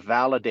time to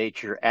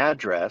validate your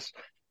address,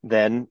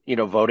 then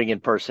voting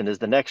in person is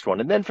the next one.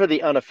 And then for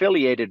the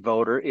unaffiliated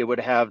voter, it would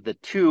have the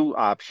two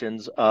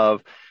options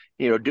of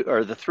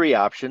or the three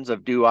options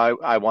of do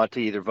I want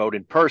to either vote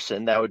in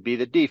person? That would be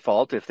the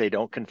default if they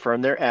don't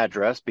confirm their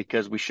address,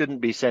 because we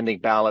shouldn't be sending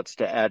ballots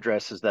to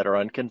addresses that are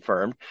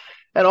unconfirmed.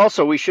 And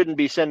also, we shouldn't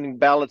be sending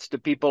ballots to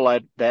people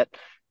that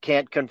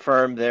can't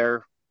confirm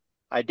their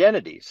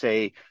identity.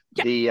 Say,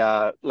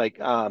 I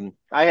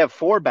have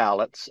 4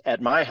 ballots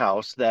at my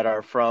house that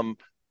are from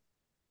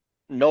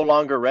no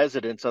longer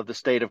residents of the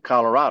state of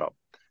Colorado.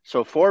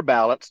 So 4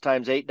 ballots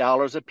times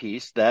 $8 a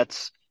piece,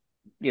 that's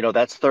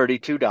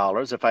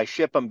 $32. If I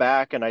ship them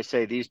back and I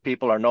say these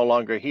people are no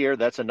longer here,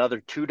 that's another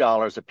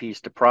 $2 a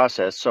piece to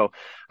process. So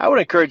I would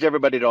encourage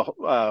everybody to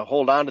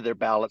hold on to their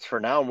ballots for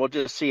now, and we'll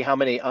just see how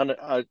many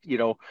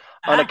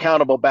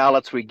unaccountable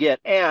ballots we get.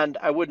 And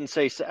I'd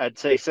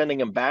say sending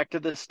them back to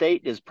the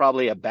state is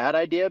probably a bad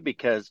idea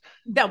because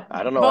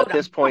I don't know at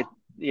this point.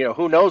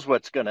 Who knows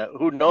what's gonna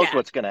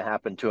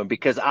happen to them,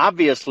 because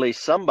obviously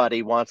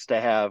somebody wants to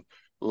have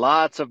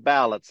lots of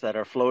ballots that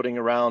are floating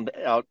around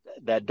out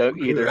that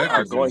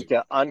are going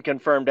to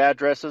unconfirmed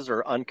addresses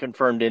or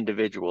unconfirmed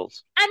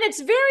individuals. And it's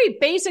very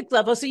basic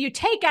level. So you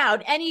take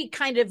out any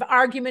kind of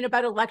argument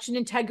about election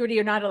integrity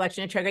or not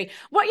election integrity.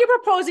 What you're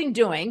proposing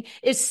doing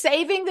is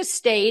saving the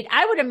state,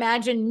 I would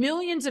imagine,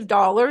 millions of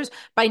dollars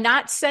by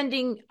not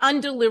sending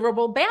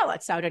undeliverable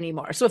ballots out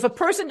anymore. So if a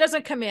person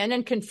doesn't come in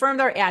and confirm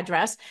their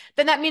address,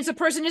 then that means the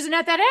person isn't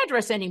at that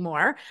address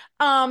anymore.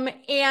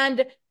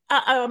 And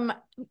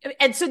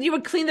so you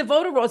would clean the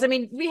voter rolls. I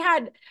mean, we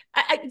had,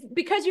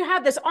 because you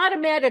have this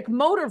automatic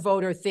motor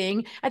voter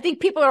thing, I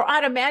think people are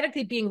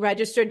automatically being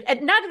registered.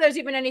 And not that there's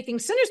even anything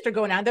sinister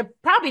going on. They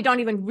probably don't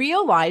even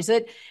realize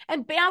it.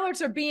 And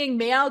ballots are being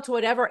mailed to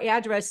whatever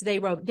address they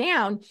wrote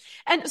down.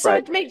 And so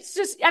It makes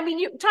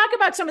you talk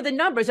about some of the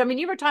numbers. I mean,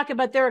 you were talking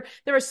about there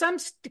are some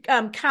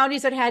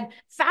counties that had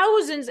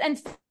thousands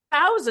and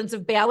thousands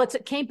of ballots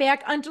that came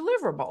back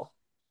undeliverable.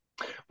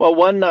 Well,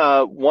 one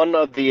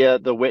of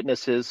the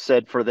witnesses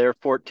said for their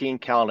 14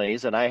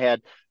 counties, and I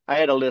had I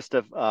had a list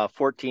of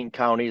 14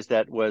 counties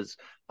that was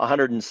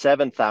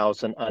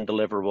 107,000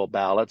 undeliverable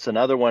ballots.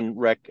 Another one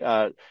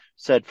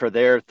said for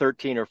their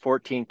 13 or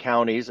 14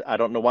 counties, I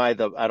don't know why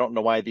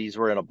these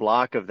were in a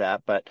block of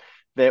that, but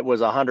that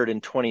was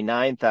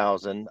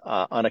 129,000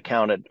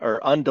 unaccounted or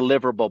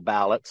undeliverable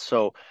ballots.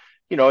 So,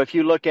 if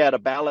you look at a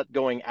ballot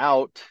going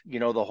out,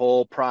 the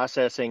whole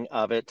processing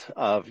of it,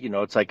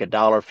 it's like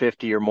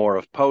 $1.50 or more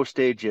of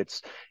postage.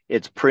 It's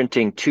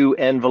printing 2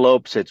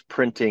 envelopes. It's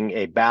printing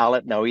a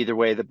ballot. Now, either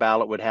way, the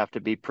ballot would have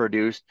to be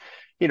produced.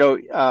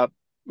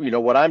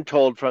 What I'm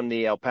told from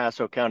the El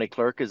Paso County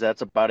Clerk is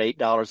that's about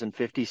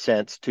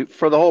 $8.50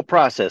 for the whole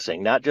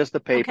processing, not just the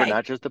paper,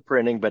 not just the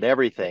printing, but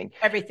everything.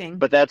 Everything.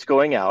 But that's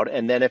going out.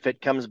 And then if it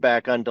comes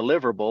back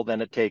undeliverable,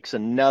 then it takes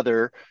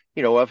another,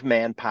 of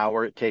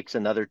manpower, it takes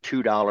another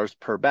 $2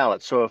 per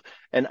ballot. So if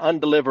an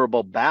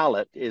undeliverable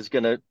ballot is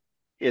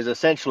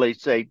essentially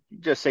say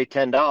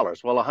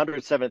 $10. Well,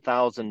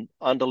 107,000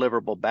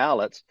 undeliverable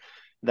ballots,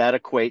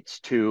 that equates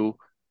to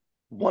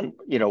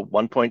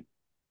 $1.1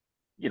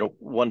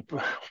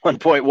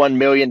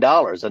 million,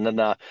 and then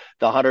the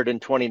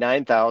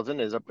 129,000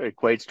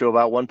 equates to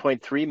about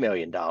 $1.3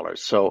 million.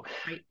 So,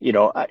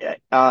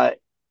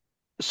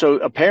 so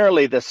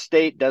apparently the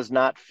state does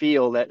not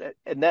feel that,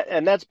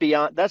 and that's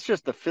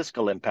just the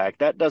fiscal impact.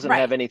 That doesn't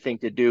have anything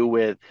to do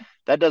with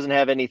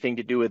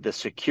the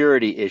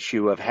security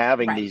issue of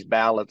having these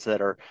ballots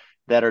that are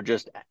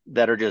just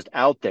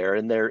out there,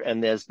 and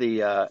there's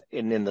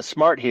in the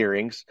SMART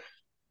hearings,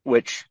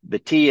 which the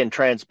T in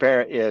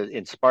transparent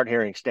in SMART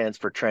hearing stands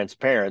for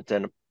transparent.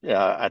 And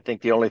I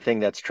think the only thing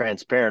that's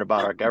transparent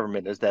about our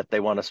government is that they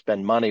want to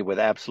spend money with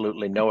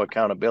absolutely no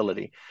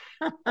accountability.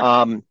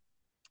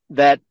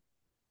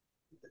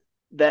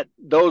 That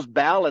those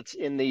ballots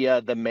in the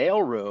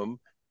mailroom,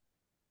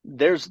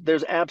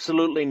 there's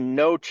absolutely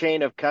no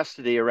chain of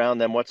custody around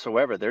them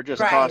whatsoever. They're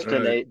just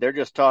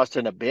tossed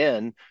in a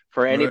bin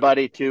for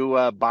anybody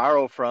to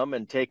borrow from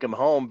and take them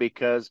home,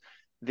 because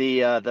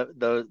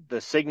the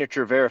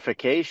signature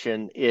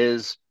verification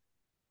is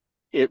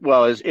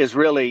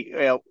really,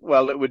 it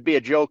would be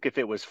a joke if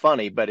it was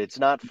funny, but it's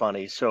not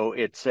funny. So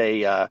it's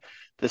the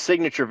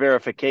signature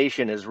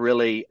verification is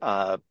really,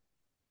 from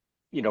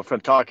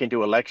talking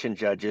to election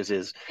judges,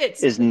 is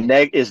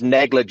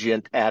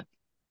negligent at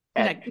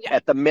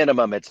the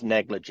minimum. It's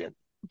negligent.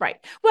 Right.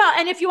 Well,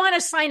 and if you want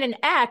to sign an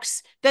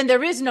X, then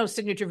there is no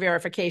signature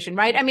verification,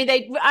 right? I mean,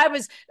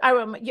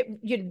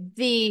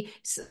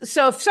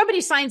 so if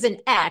somebody signs an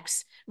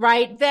X,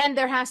 right, then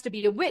there has to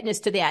be a witness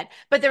to that.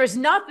 But there is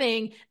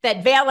nothing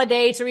that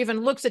validates or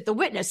even looks at the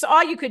witness. So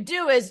all you could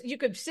do is you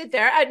could sit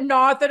there.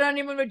 Not that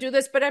anyone would do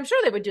this, but I'm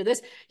sure they would do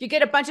this. You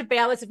get a bunch of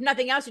ballots. If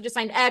nothing else, you just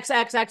sign X,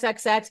 X, X,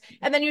 X, X,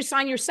 and then you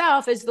sign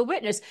yourself as the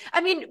witness.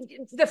 I mean,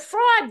 the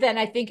fraud then,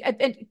 I think,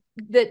 and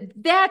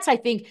that's, I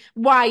think,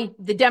 why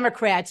the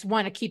Democrats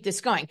want to keep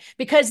this going,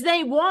 because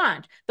they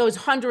want those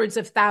hundreds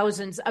of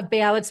thousands of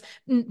ballots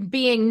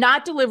being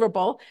not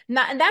deliverable. And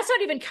that's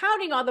not even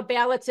counting all the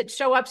ballots that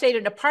show up, say, at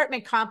an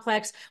apartment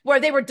complex where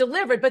they were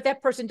delivered, but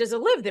that person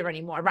doesn't live there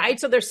anymore, right?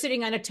 So they're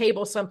sitting on a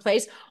table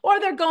someplace, or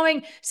they're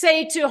going,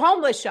 say, to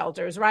homeless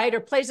shelters, right?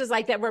 Or places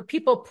like that where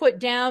people put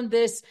down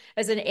this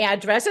as an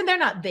address and they're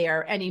not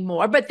there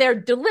anymore, but they're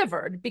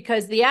delivered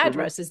because the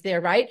address is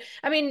there, right?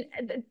 I mean,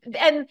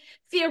 and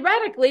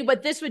theoretically,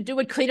 what this would do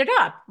would clean it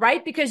up,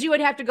 right? Because you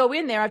would have to go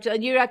in there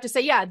and you'd have to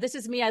say, yeah, this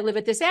is me. I live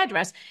at this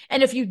address.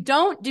 And if you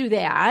don't do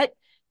that,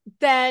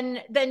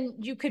 then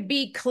you could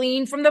be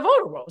clean from the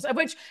voter rolls,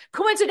 which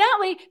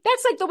coincidentally,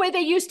 that's like the way they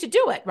used to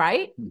do it,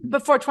 right?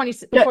 Before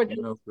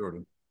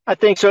I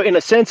think so. In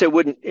a sense,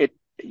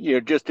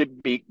 just to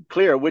be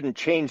clear, it wouldn't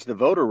change the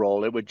voter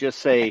roll. It would just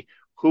say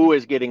who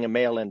is getting a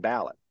mail-in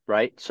ballot,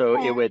 right?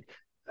 So it would,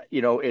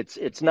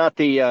 it's not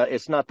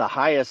the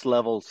highest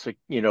level,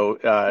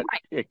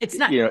 it's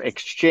not,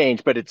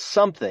 exchange, but it's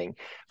something,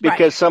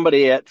 because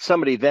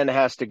somebody then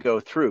has to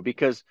go through,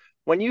 because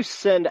when you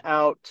send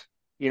out,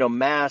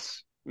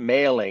 mass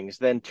mailings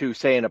then to,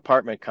 say, an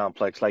apartment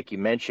complex, like you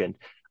mentioned,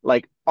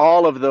 like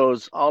all of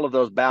those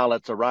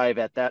ballots arrive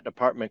at that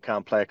apartment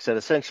complex at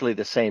essentially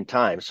the same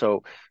time.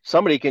 So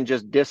somebody can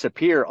just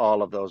disappear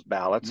all of those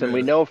ballots. Yes. And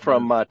we know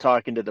from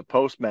talking to the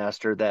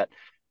postmaster that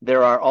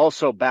there are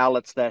also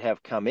ballots that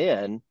have come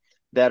in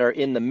that are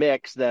in the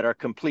mix that are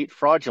complete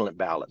fraudulent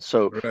ballots.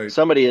 So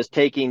somebody is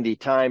taking the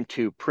time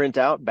to print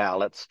out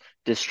ballots,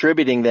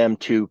 distributing them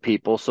to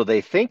people so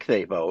they think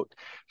they vote.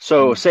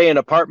 So say an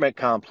apartment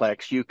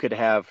complex, you could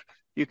have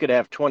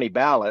 20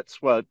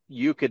 ballots. Well,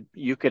 you could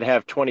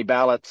have 20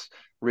 ballots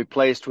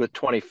replaced with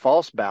 20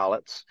 false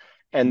ballots,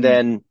 and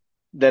then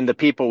the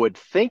people would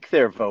think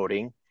they're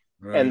voting.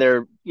 Right. And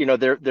their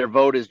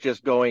vote is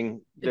just going,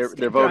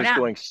 their vote is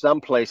going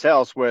someplace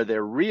else, where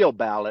their real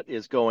ballot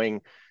is going,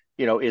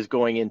 is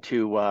going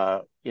into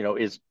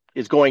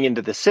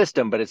the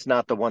system, but it's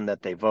not the one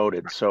that they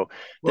voted. So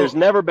there's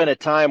never been a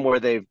time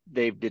where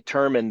they've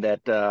determined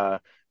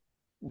that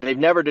they've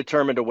never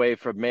determined a way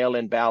for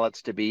mail-in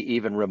ballots to be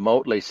even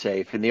remotely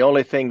safe. And the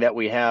only thing that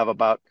we have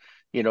about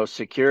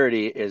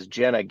security is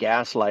Jenna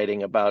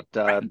gaslighting about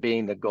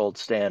being the gold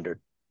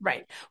standard.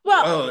 Right.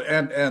 Well,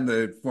 and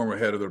the former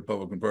head of the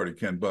Republican Party,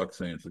 Ken Buck,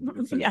 saying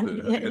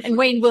and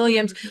Wayne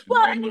Williams.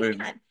 Well,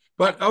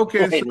 but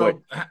okay,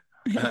 so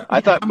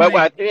I thought,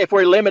 but if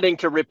we're limiting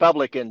to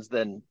Republicans,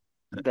 then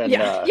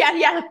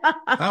yeah.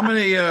 How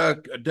many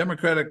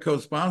Democratic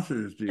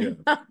co-sponsors do you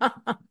have?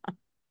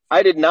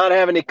 I did not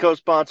have any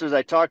co-sponsors.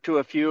 I talked to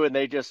a few, and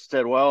they just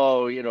said,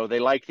 well, they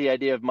like the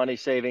idea of money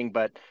saving,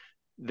 but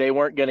they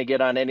weren't going to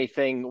get on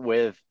anything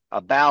with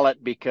a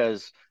ballot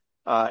because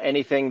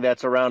anything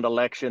that's around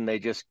election, they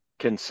just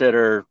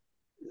consider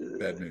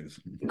bad news.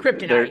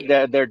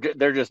 Kryptonite.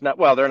 They're just not.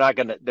 Well, they're not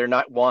going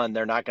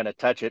to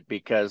touch it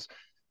because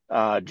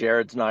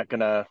Jared's not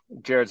going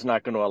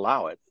to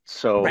allow it.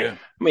 So, I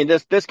mean,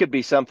 this could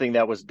be something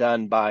that was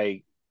done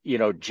by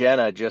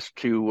Jenna just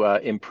to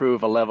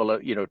improve a level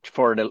of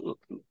for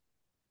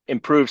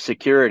improve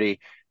security.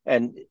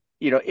 And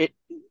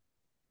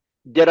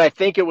did I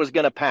think it was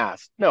going to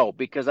pass? No,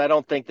 because I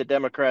don't think the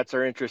Democrats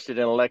are interested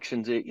in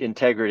elections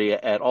integrity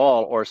at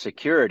all or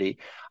security.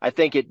 I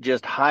think it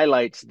just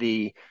highlights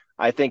Jared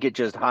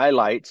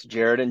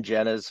and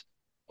Jenna's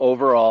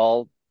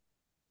overall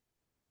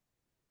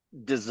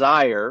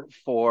desire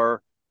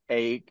for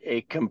a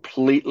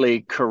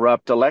completely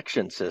corrupt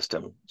election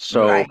system.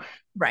 So,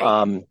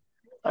 right.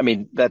 I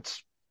mean,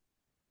 that's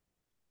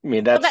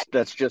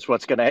just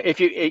what's going to,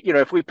 if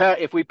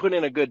we put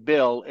in a good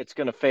bill, it's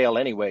going to fail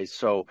anyways.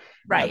 So,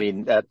 I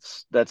mean,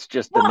 that's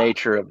just the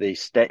nature of the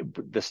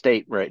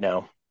state right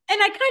now.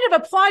 And I kind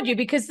of applaud you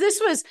because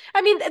this was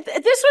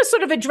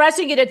sort of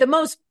addressing it at the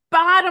most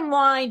bottom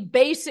line,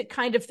 basic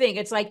kind of thing.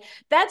 It's like,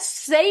 that's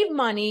save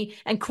money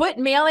and quit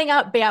mailing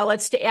out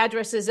ballots to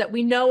addresses that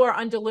we know are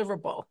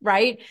undeliverable,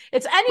 right?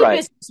 It's any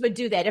business would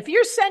do that. If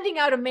you're sending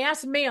out a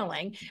mass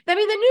mailing, I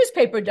mean, the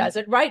newspaper does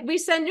it, right? We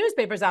send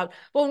newspapers out.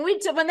 Well,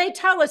 when they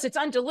tell us it's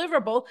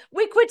undeliverable,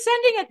 we quit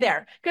sending it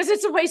there because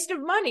it's a waste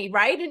of money,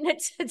 right? And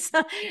and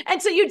so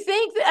you'd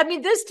think that, I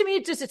mean, this to me,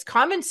 it's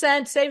common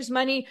sense, saves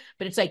money,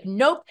 but it's like,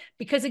 nope.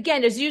 Because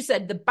again, as you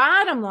said, the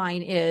bottom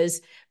line is,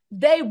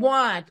 they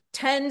want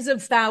tens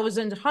of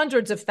thousands,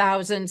 hundreds of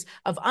thousands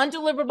of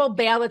undeliverable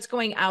ballots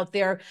going out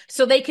there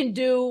so they can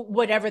do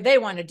whatever they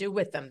want to do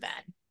with them then.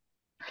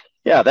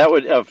 Yeah, that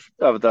would of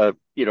a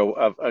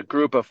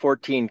group of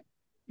 14,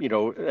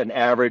 an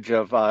average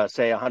of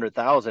say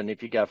 100,000.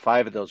 If you got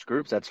 5 of those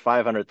groups, that's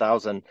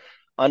 500,000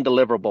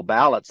 undeliverable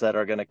ballots that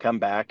are going to come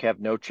back,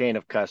 have no chain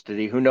of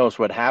custody. Who knows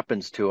what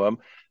happens to them?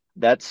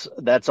 That's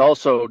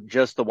also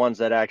just the ones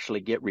that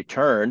actually get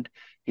returned.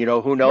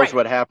 Who knows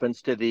what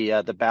happens to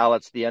the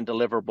ballots, the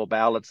undeliverable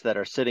ballots that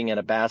are sitting in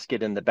a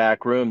basket in the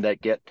back room that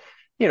get,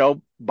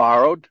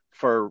 borrowed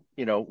for,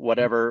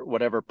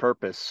 whatever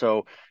purpose.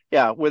 So,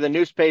 yeah, with a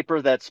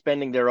newspaper that's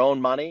spending their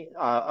own money,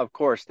 of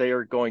course,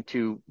 they're going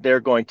to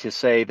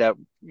say that,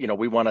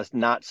 we want to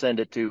not send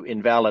it to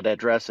invalid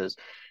addresses.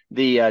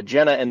 The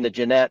Jenna and the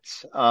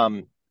Jeanettes,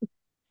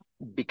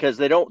 because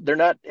they're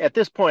not at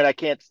this point,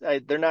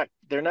 they're not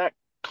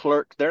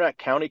clerks. They're not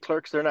county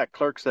clerks. They're not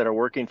clerks that are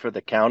working for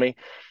the county.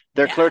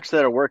 They're clerks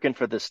that are working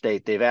for the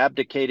state. They've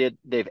abdicated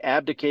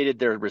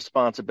their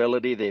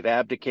responsibility. They've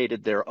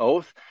abdicated their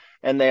oath,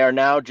 and they are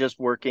now just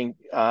working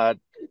to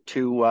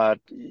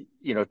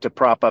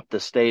prop up the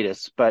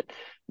status. But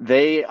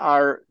they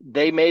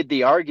made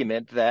the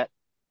argument that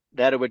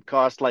it would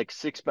cost like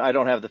I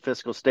don't have the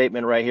fiscal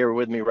statement right here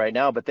with me right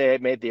now, but they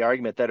made the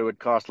argument that it would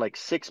cost like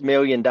 $6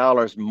 million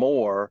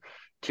more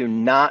to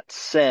not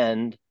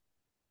send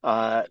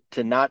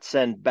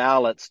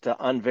ballots to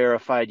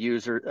unverified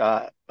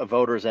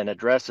voters and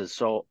addresses.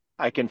 So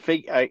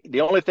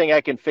the only thing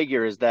I can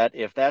figure is that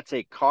if that's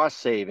a cost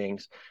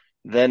savings,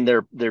 then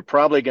they're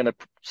probably going to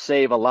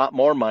save a lot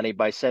more money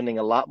by sending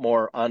a lot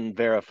more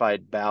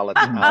unverified ballots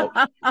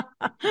out,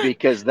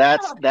 because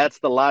that's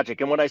the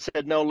logic. And when I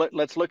said, no,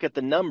 let's look at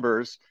the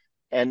numbers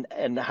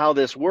and how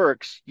this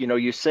works,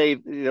 you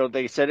save,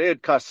 they said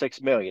it cost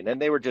 $6 million,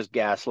 and they were just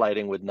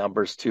gaslighting with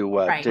numbers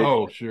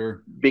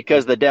sure,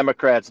 because the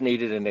Democrats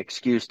needed an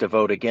excuse to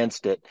vote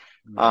against it.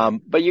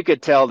 But you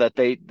could tell that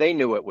they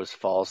knew it was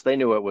false. They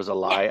knew it was a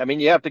lie. I mean,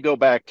 you have to go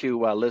back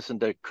to listen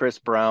to Chris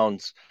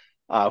Brown's,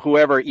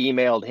 whoever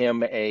emailed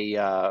him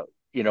a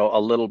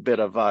little bit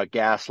of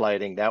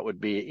gaslighting. That would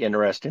be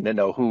interesting to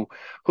know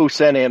who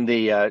sent him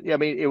the, I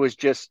mean, it was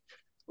just,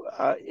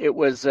 it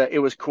was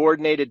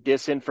coordinated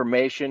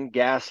disinformation,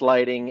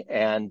 gaslighting,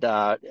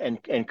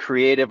 and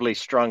creatively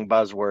strung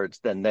buzzwords.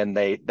 Then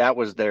that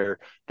was their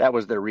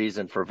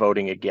reason for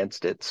voting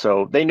against it.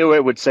 So they knew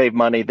it would save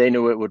money. They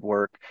knew it would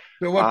work.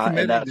 So what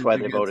committee? And that's why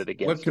they voted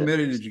against it. What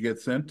committee did you get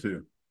sent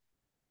to?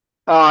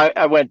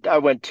 I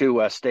went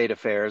to State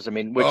Affairs. I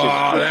mean,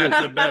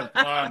 that's the best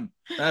one.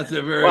 That's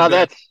a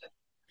very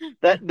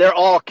that they're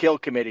all kill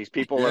committees.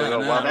 People are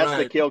going, well, that's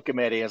the kill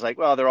committee. It's like,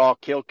 well, they're all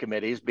kill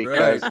committees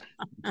because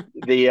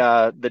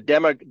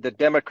the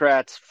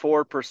Democrats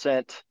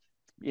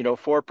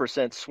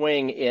 4%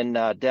 swing in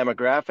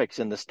demographics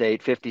in the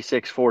state,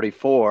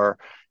 56-44.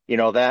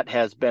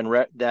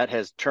 that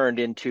has turned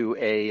into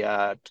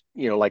a,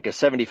 like a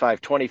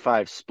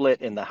 75-25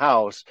 split in the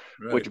House,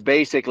 right, which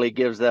basically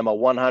gives them a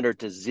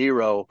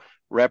 100-0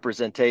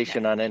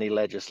 representation on any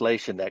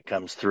legislation that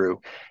comes through.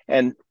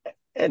 And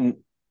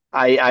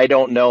I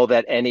don't know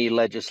that any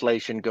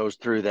legislation goes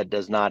through that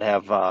does not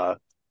have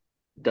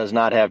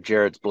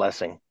Jared's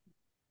blessing.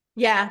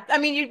 Yeah. I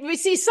mean, we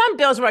see some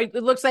bills where it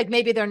looks like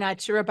maybe they're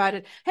not sure about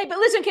it. Hey, but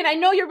listen, Ken, I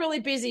know you're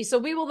really busy, so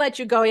we will let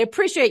you go. I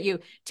appreciate you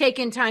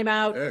taking time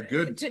out. Yeah,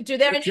 good. To do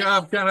that. Good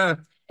job kind of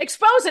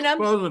exposing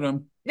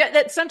them.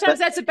 Yeah, sometimes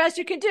that's the best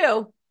you can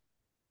do.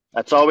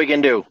 That's all we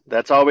can do.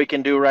 That's all we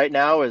can do right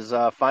now is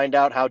find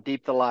out how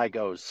deep the lie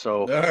goes.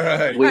 So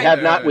we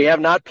have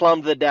not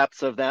plumbed the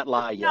depths of that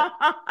lie yet.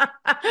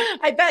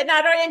 I bet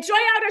not. All right, enjoy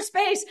outer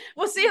space.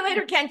 We'll see you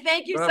later, Ken.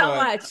 Thank you so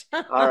much.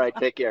 All right,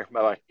 take care.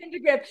 Bye-bye.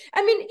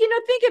 I mean,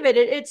 think of it.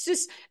 It's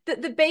just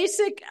the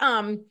basic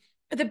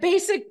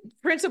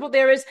principle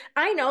there is,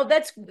 I know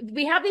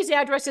we have these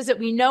addresses that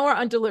we know are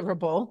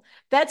undeliverable.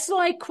 That's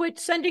like quit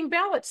sending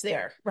ballots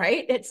there,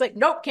 right? It's like,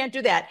 nope, can't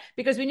do that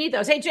because we need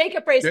those. Hey,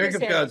 Jacob raised his hand.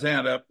 Jacob's got his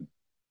hand up.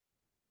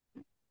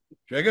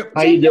 Jacob?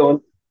 How you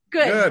doing?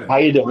 Good. How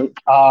you doing?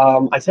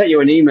 I sent you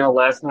an email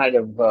last night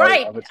of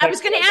right. I was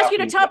going to ask you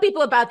to tell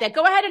people about that.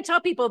 Go ahead and tell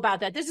people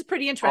about that. This is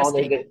pretty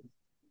interesting.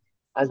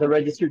 As a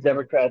registered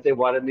Democrat, they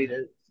wanted me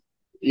to.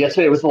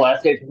 Yesterday was the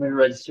last day for me to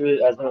register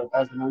as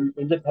an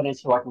independent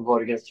so I can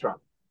vote against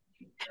Trump.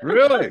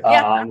 Really?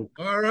 Yeah.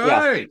 All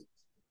right.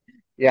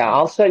 Yeah,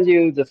 I'll send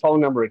you the phone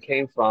number it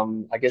came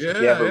from. I guess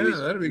if you have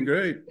that'd be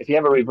great. If you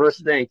have a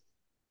reverse thing.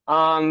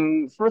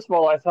 First of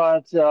all, I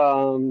thought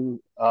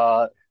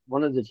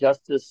one of the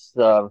justice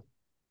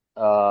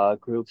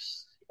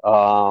groups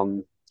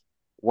won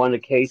a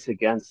case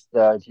against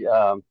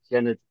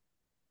Janet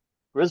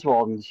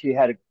Griswold, and she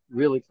had to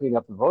really clean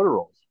up the voter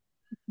rolls.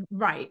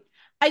 Right.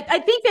 I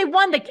think they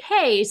won the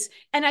case,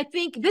 and I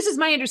think this is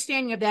my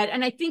understanding of that,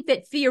 and I think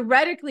that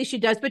theoretically she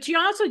does, but she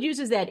also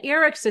uses that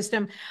ERIC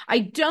system. I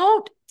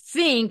don't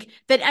think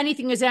that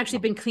anything has actually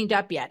been cleaned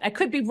up yet. I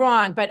could be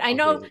wrong, but I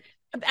know,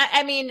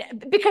 I mean,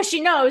 because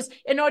she knows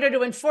in order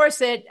to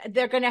enforce it,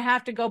 they're going to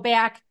have to go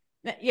back.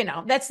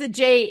 That's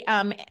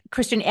the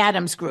Christian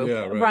Adams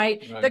group,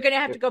 right? They're going to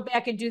have to go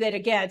back and do that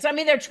again. So, I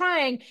mean, they're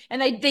trying,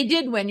 and they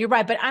did win. You're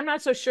right, but I'm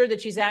not so sure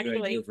that she's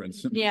actually,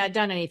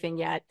 done anything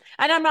yet.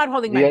 And I'm not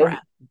holding my breath.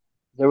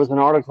 There was an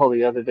article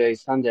the other day,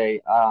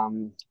 Sunday.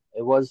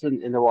 It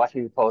wasn't in the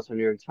Washington Post or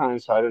New York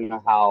Times, so I don't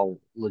know how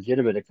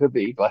legitimate it could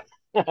be, but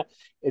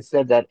it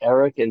said that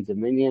Eric and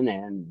Dominion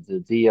and the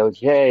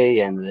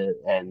DOJ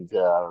and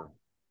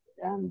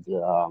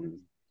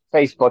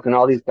Facebook and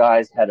all these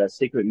guys had a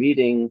secret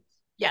meeting.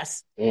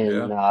 Yes.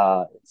 In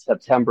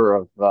September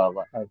of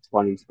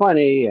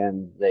 2020,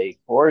 and they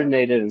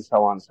coordinated and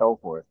so on and so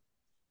forth.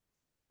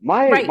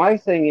 My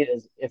thing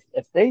is, if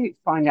they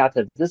find out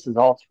that this is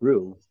all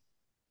true,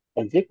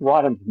 and Dick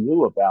Wadham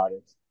knew about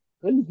it,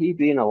 couldn't he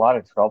be in a lot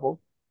of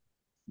trouble?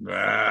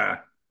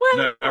 Never.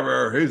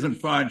 He's in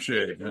fine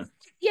shape.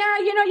 Yeah,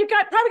 you've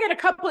probably got a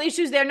couple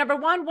issues there. Number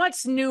one,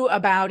 what's new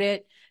about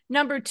it?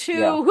 Number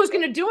two, who's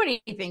going to do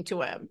anything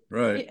to him?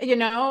 Right.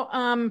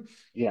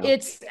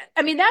 It's,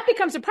 that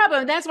becomes a problem.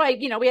 And that's why,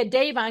 we had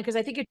Dave on, because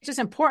I think it's just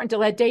important to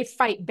let Dave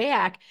fight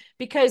back,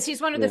 because he's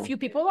one of the few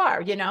people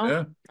are,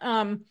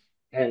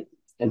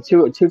 And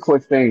two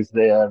quick things.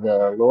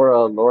 The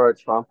Laura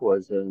Trump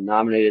was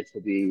nominated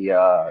to be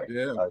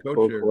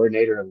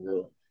co-coordinator of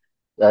the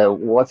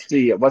what's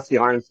the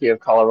RNC of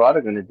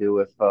Colorado going to do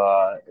if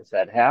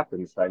that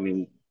happens? I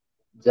mean,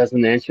 doesn't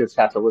Anschutz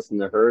have to listen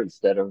to her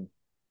instead of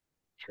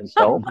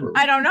himself?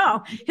 I don't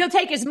know. He'll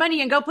take his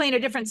money and go play in a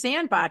different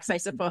sandbox, I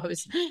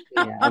suppose.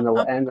 And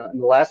the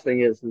last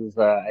thing is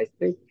I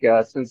think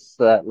since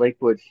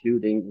Lakewood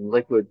shooting in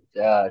Lakewood,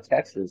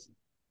 Texas,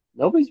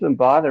 nobody's been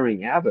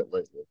bothering Abbott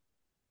lately.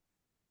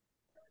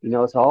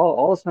 It's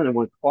all of a sudden it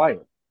went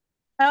quiet.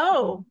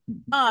 Oh,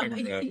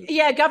 Governor Abbott.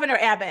 Yeah, Governor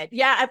Abbott.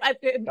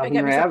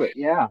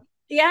 Yeah.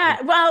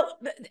 Yeah. Well,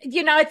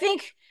 I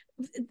think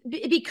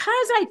because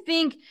I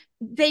think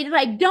they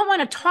don't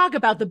want to talk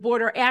about the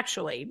border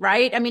actually,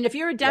 right? I mean, if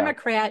you're a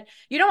Democrat,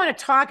 you don't want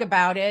to talk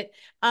about it.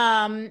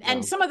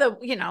 And some of the,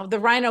 the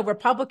RINO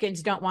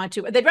Republicans don't want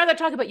to. They'd rather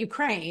talk about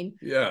Ukraine.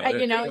 Yeah.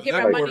 Give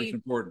our money.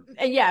 Important.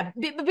 Yeah.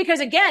 Because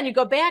again, you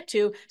go back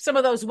to some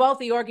of those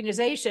wealthy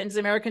organizations,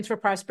 Americans for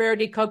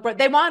Prosperity, Koch,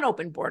 they want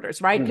open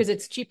borders, right? Because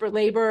it's cheaper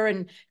labor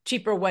and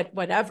cheaper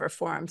whatever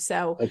for them.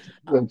 So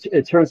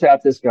it turns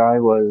out this guy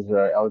was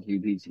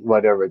LGBT,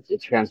 whatever,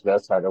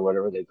 transvestite or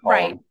whatever they call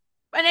him.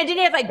 And I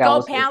didn't have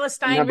Go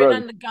Palestine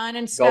written on the gun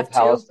and stuff too. Go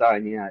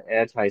Palestine,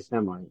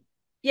 anti-Semite.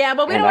 Yeah,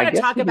 but we don't want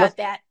to talk about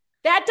that.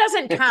 That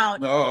doesn't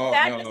count.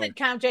 That doesn't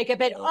count, Jacob.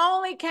 It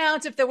only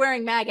counts if they're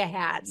wearing MAGA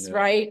hats,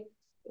 right?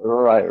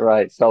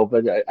 Right. So,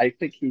 but I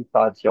think he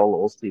thought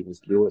Joel Osteen was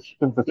Jewish.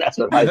 That's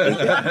what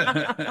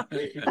I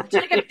think.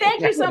 Jacob,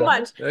 thank you so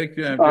much. Thank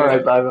you. All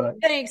right, bye-bye.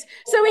 Thanks.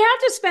 So we have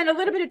to spend a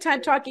little bit of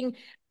time talking.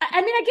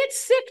 I mean, I get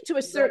sick to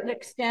a certain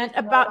extent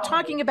about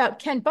talking about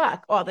Ken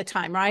Buck all the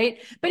time, right?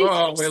 But we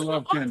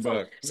love Ken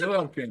Buck. We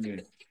love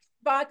Ken.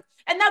 Buck,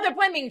 and now they're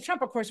blaming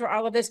Trump, of course, for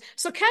all of this.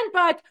 So Ken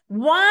Buck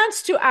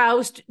wants to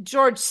oust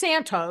George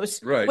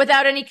Santos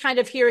without any kind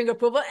of hearing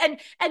approval, and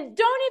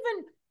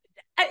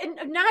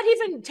not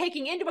even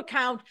taking into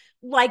account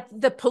like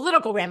the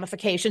political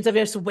ramifications of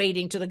just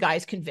waiting till the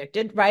guy's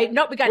convicted, right?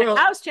 Nope, we got to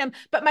oust him.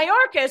 But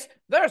Mayorkas,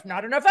 there's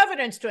not enough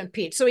evidence to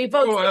impeach. So he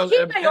votes to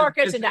keep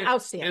Mayorkas and to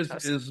oust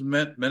Santos. Is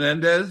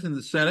Menendez in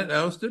the Senate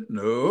ousted?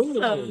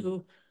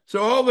 No.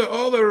 So all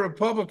the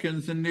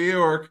Republicans in New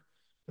York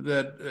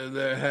that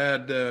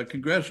had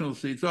congressional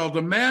seats all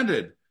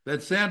demanded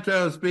that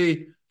Santos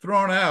be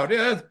thrown out.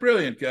 Yeah, that's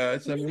brilliant,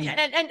 guys. I mean,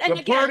 and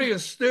the party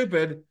is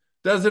stupid.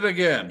 Does it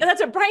again. And that's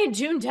what Brian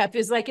Junetep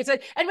is like. And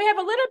we have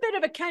a little bit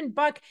of a Ken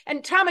Buck.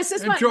 And Thomas,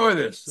 enjoy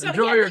this.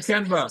 Enjoy your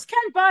Ken Buck.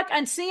 Ken Buck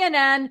on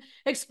CNN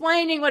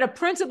explaining what a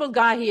principled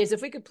guy he is.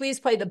 If we could please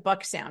play the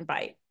Buck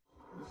soundbite.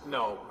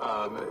 No,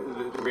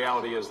 the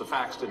reality is the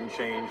facts didn't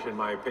change, in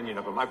my opinion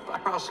of him. I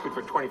prosecuted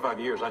for 25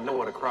 years. I know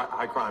what a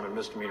high crime and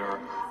misdemeanor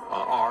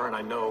are, and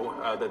I know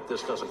that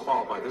this doesn't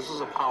qualify. This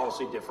is a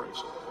policy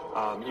difference.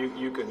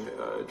 You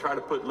can try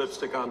to put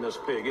lipstick on this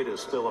pig. It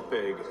is still a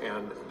pig,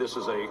 and this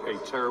is a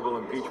terrible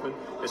impeachment.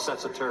 It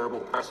sets a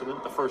terrible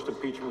precedent. The first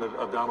impeachment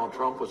of Donald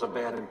Trump was a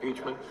bad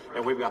impeachment,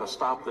 and we've got to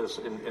stop this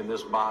in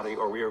this body,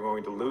 or we are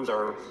going to lose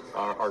our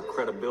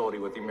credibility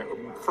with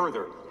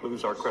further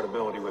lose our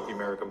credibility with the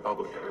American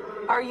public.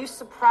 Are you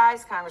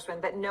surprised,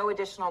 Congressman, that no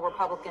additional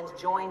Republicans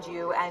joined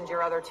you and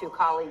your other two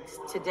colleagues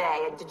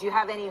today? And did you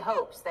have any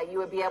hopes that you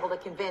would be able to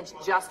convince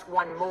just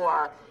one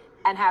more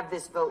and have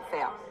this vote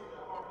fail?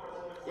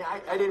 Yeah,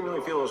 I didn't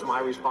really feel it was my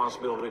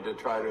responsibility to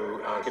try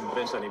to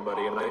convince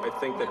anybody, and I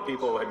think that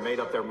people had made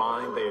up their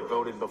mind. They had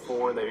voted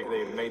before. They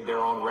had made their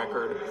own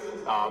record,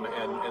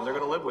 and they're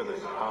going to live with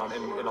it.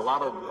 And a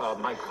lot of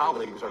my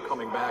colleagues are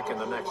coming back in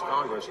the next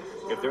Congress.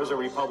 If there's a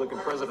Republican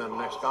president in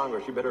the next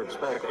Congress, you better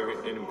expect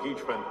an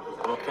impeachment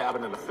of a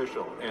cabinet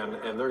official,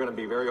 and they're going to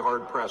be very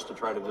hard-pressed to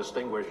try to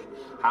distinguish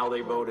how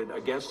they voted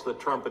against the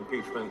Trump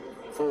impeachment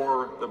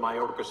for the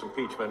Mayorkas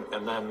impeachment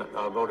and then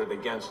voted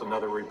against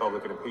another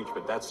Republican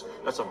impeachment. That's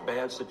a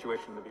bad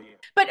situation to be in.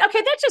 But okay,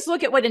 let's just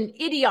look at what an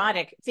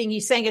idiotic thing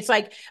he's saying. It's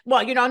like,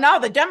 well, now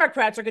the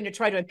Democrats are going to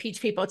try to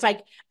impeach people. It's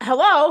like,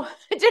 hello,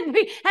 haven't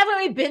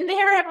we been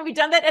there? Haven't we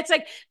done that? It's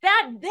like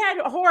that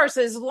horse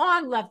has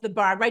long left the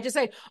barn, right? Just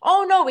like,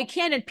 oh no, we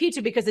can't impeach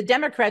it because the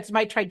Democrats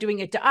might try doing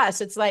it to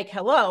us. It's like,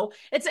 hello,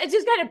 it's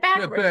just got it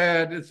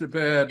backwards. It's a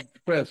bad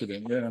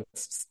precedent. Yeah,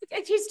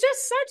 he's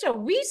just such a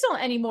weasel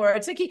anymore.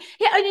 It's like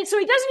so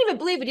he doesn't even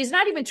believe it. He's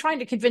not even trying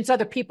to convince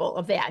other people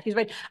of that. He's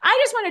right.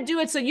 I just want to do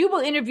it so you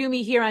will interview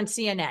me here on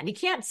CNN. He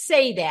can't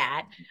say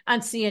that on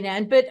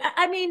CNN, but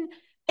I mean,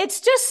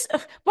 it's just,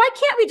 why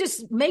can't we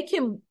just make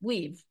him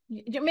leave?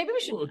 Maybe we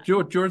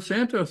should. George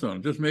Santos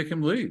on, just make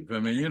him leave. I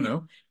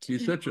mean,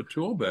 he's such a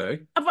tool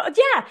bag.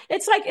 Yeah,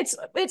 it's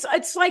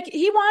like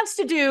he wants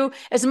to do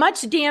as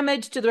much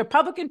damage to the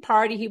Republican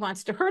Party. He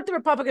wants to hurt the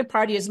Republican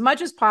Party as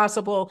much as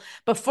possible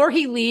before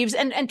he leaves.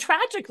 And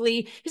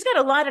tragically, he's got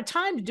a lot of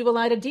time to do a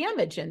lot of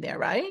damage in there,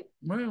 right?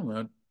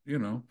 Well,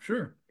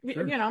 sure.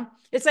 Sure.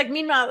 It's like,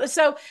 meanwhile,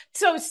 so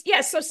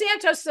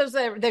Santos says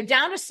they're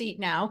down a seat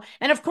now.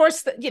 And of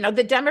course,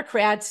 the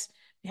Democrats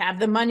have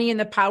the money and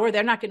the power.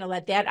 They're not going to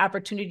let that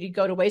opportunity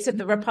go to waste if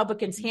the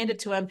Republicans hand it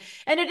to him.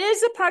 And it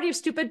is a party of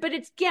stupid, but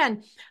it's,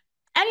 again,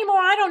 anymore,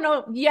 I don't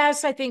know.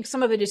 Yes, I think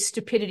some of it is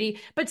stupidity,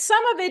 but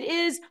some of it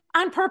is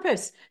on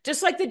purpose,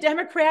 just like the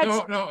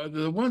Democrats. No,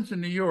 the ones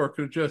in New York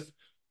are just,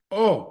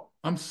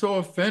 I'm so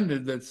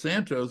offended that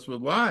Santos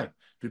would lie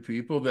to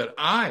people that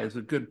I, as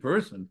a good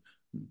person,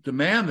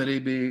 demand that he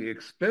be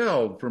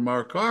expelled from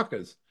our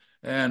caucus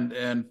and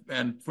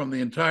from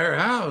the entire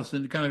House,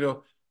 and kind of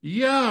go,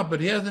 yeah,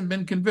 but he hasn't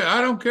been convicted. I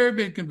don't care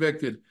being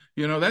convicted.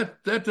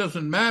 That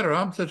doesn't matter.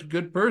 I'm such a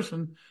good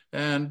person,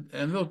 and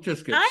they'll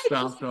just get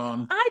stomped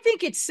on. I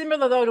think it's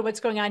similar, though, to what's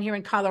going on here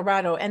in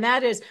Colorado, and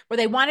that is where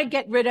they want to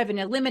get rid of and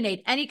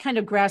eliminate any kind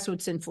of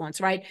grassroots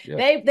influence, right?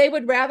 Yeah. They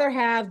would rather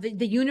have the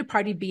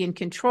uniparty be in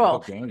control.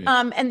 Okay,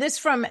 yeah. And this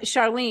from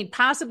Charlene,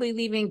 possibly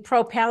leaving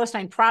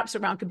pro-Palestine props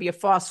around could be a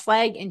false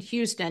flag in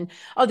Houston.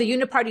 The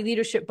uniparty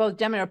leadership, both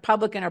Democrat and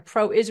Republican, are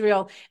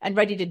pro-Israel and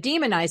ready to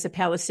demonize the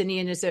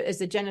Palestinian as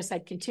the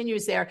genocide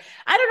continues there.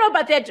 I don't know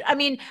about that. I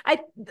mean,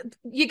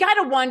 you got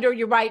to wonder,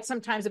 you're right,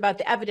 sometimes about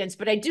the evidence,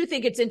 but I do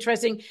think it's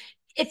interesting.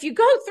 If you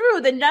go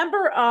through the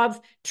number of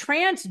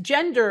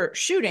transgender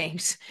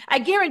shootings, I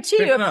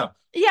guarantee you,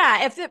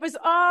 if it was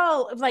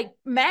all like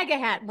MAGA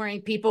hat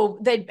wearing people,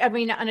 they'd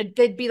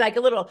be like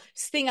a little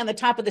thing on the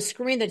top of the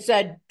screen that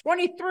said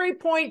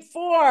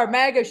 23.4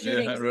 MAGA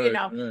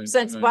shootings,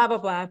 since blah, blah,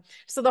 blah.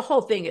 So the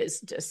whole thing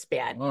is just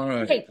bad. All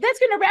right. Hey, that's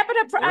going to wrap it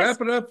up for us.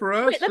 Wrap it up for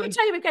us. Wait, let me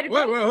tell you, we've got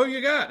who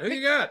you got?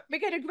 We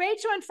got a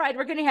great show on Friday.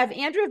 We're going to have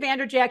Andrea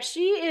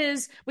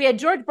Vanderjack. We had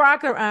George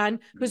Brockler on,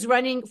 who's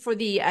running for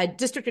the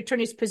district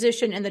attorney's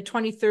position in the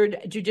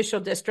 23rd Judicial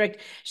District.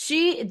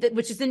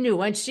 Which is the new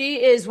one.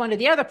 She is one of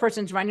the other persons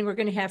Boston's running. We're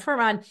going to have her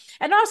on.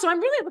 And also, I'm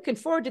really looking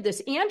forward to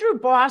this. Andrew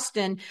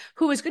Boston,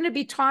 who is going to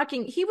be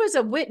talking, he was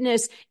a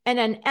witness in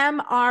an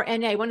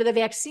mRNA, one of the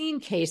vaccine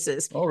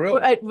cases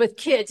with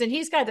kids. And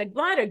he's got a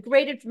lot of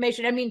great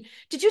information. I mean,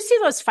 did you see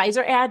those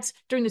Pfizer ads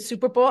during the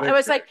Super Bowl? I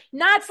was like,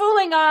 not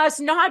fooling us,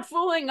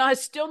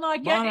 still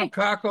not getting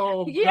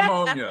monococcal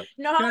pneumonia.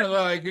 No. Kind of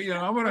like,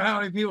 I wonder how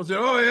many people said,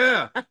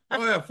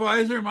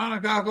 Pfizer,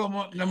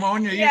 monococcal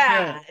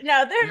pneumonia.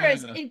 There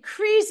is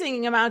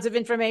increasing amounts of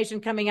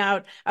information coming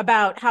out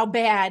about how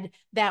bad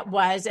that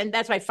was. And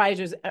that's why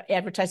Pfizer's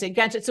advertising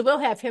against it. So we'll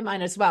have him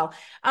on as well.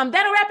 That'll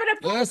wrap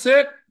it up. That's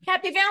it.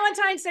 Happy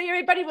Valentine's Day,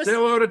 everybody. Say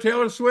hello to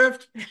Taylor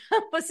Swift.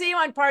 We'll see you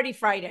on Party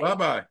Friday.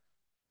 Bye-bye.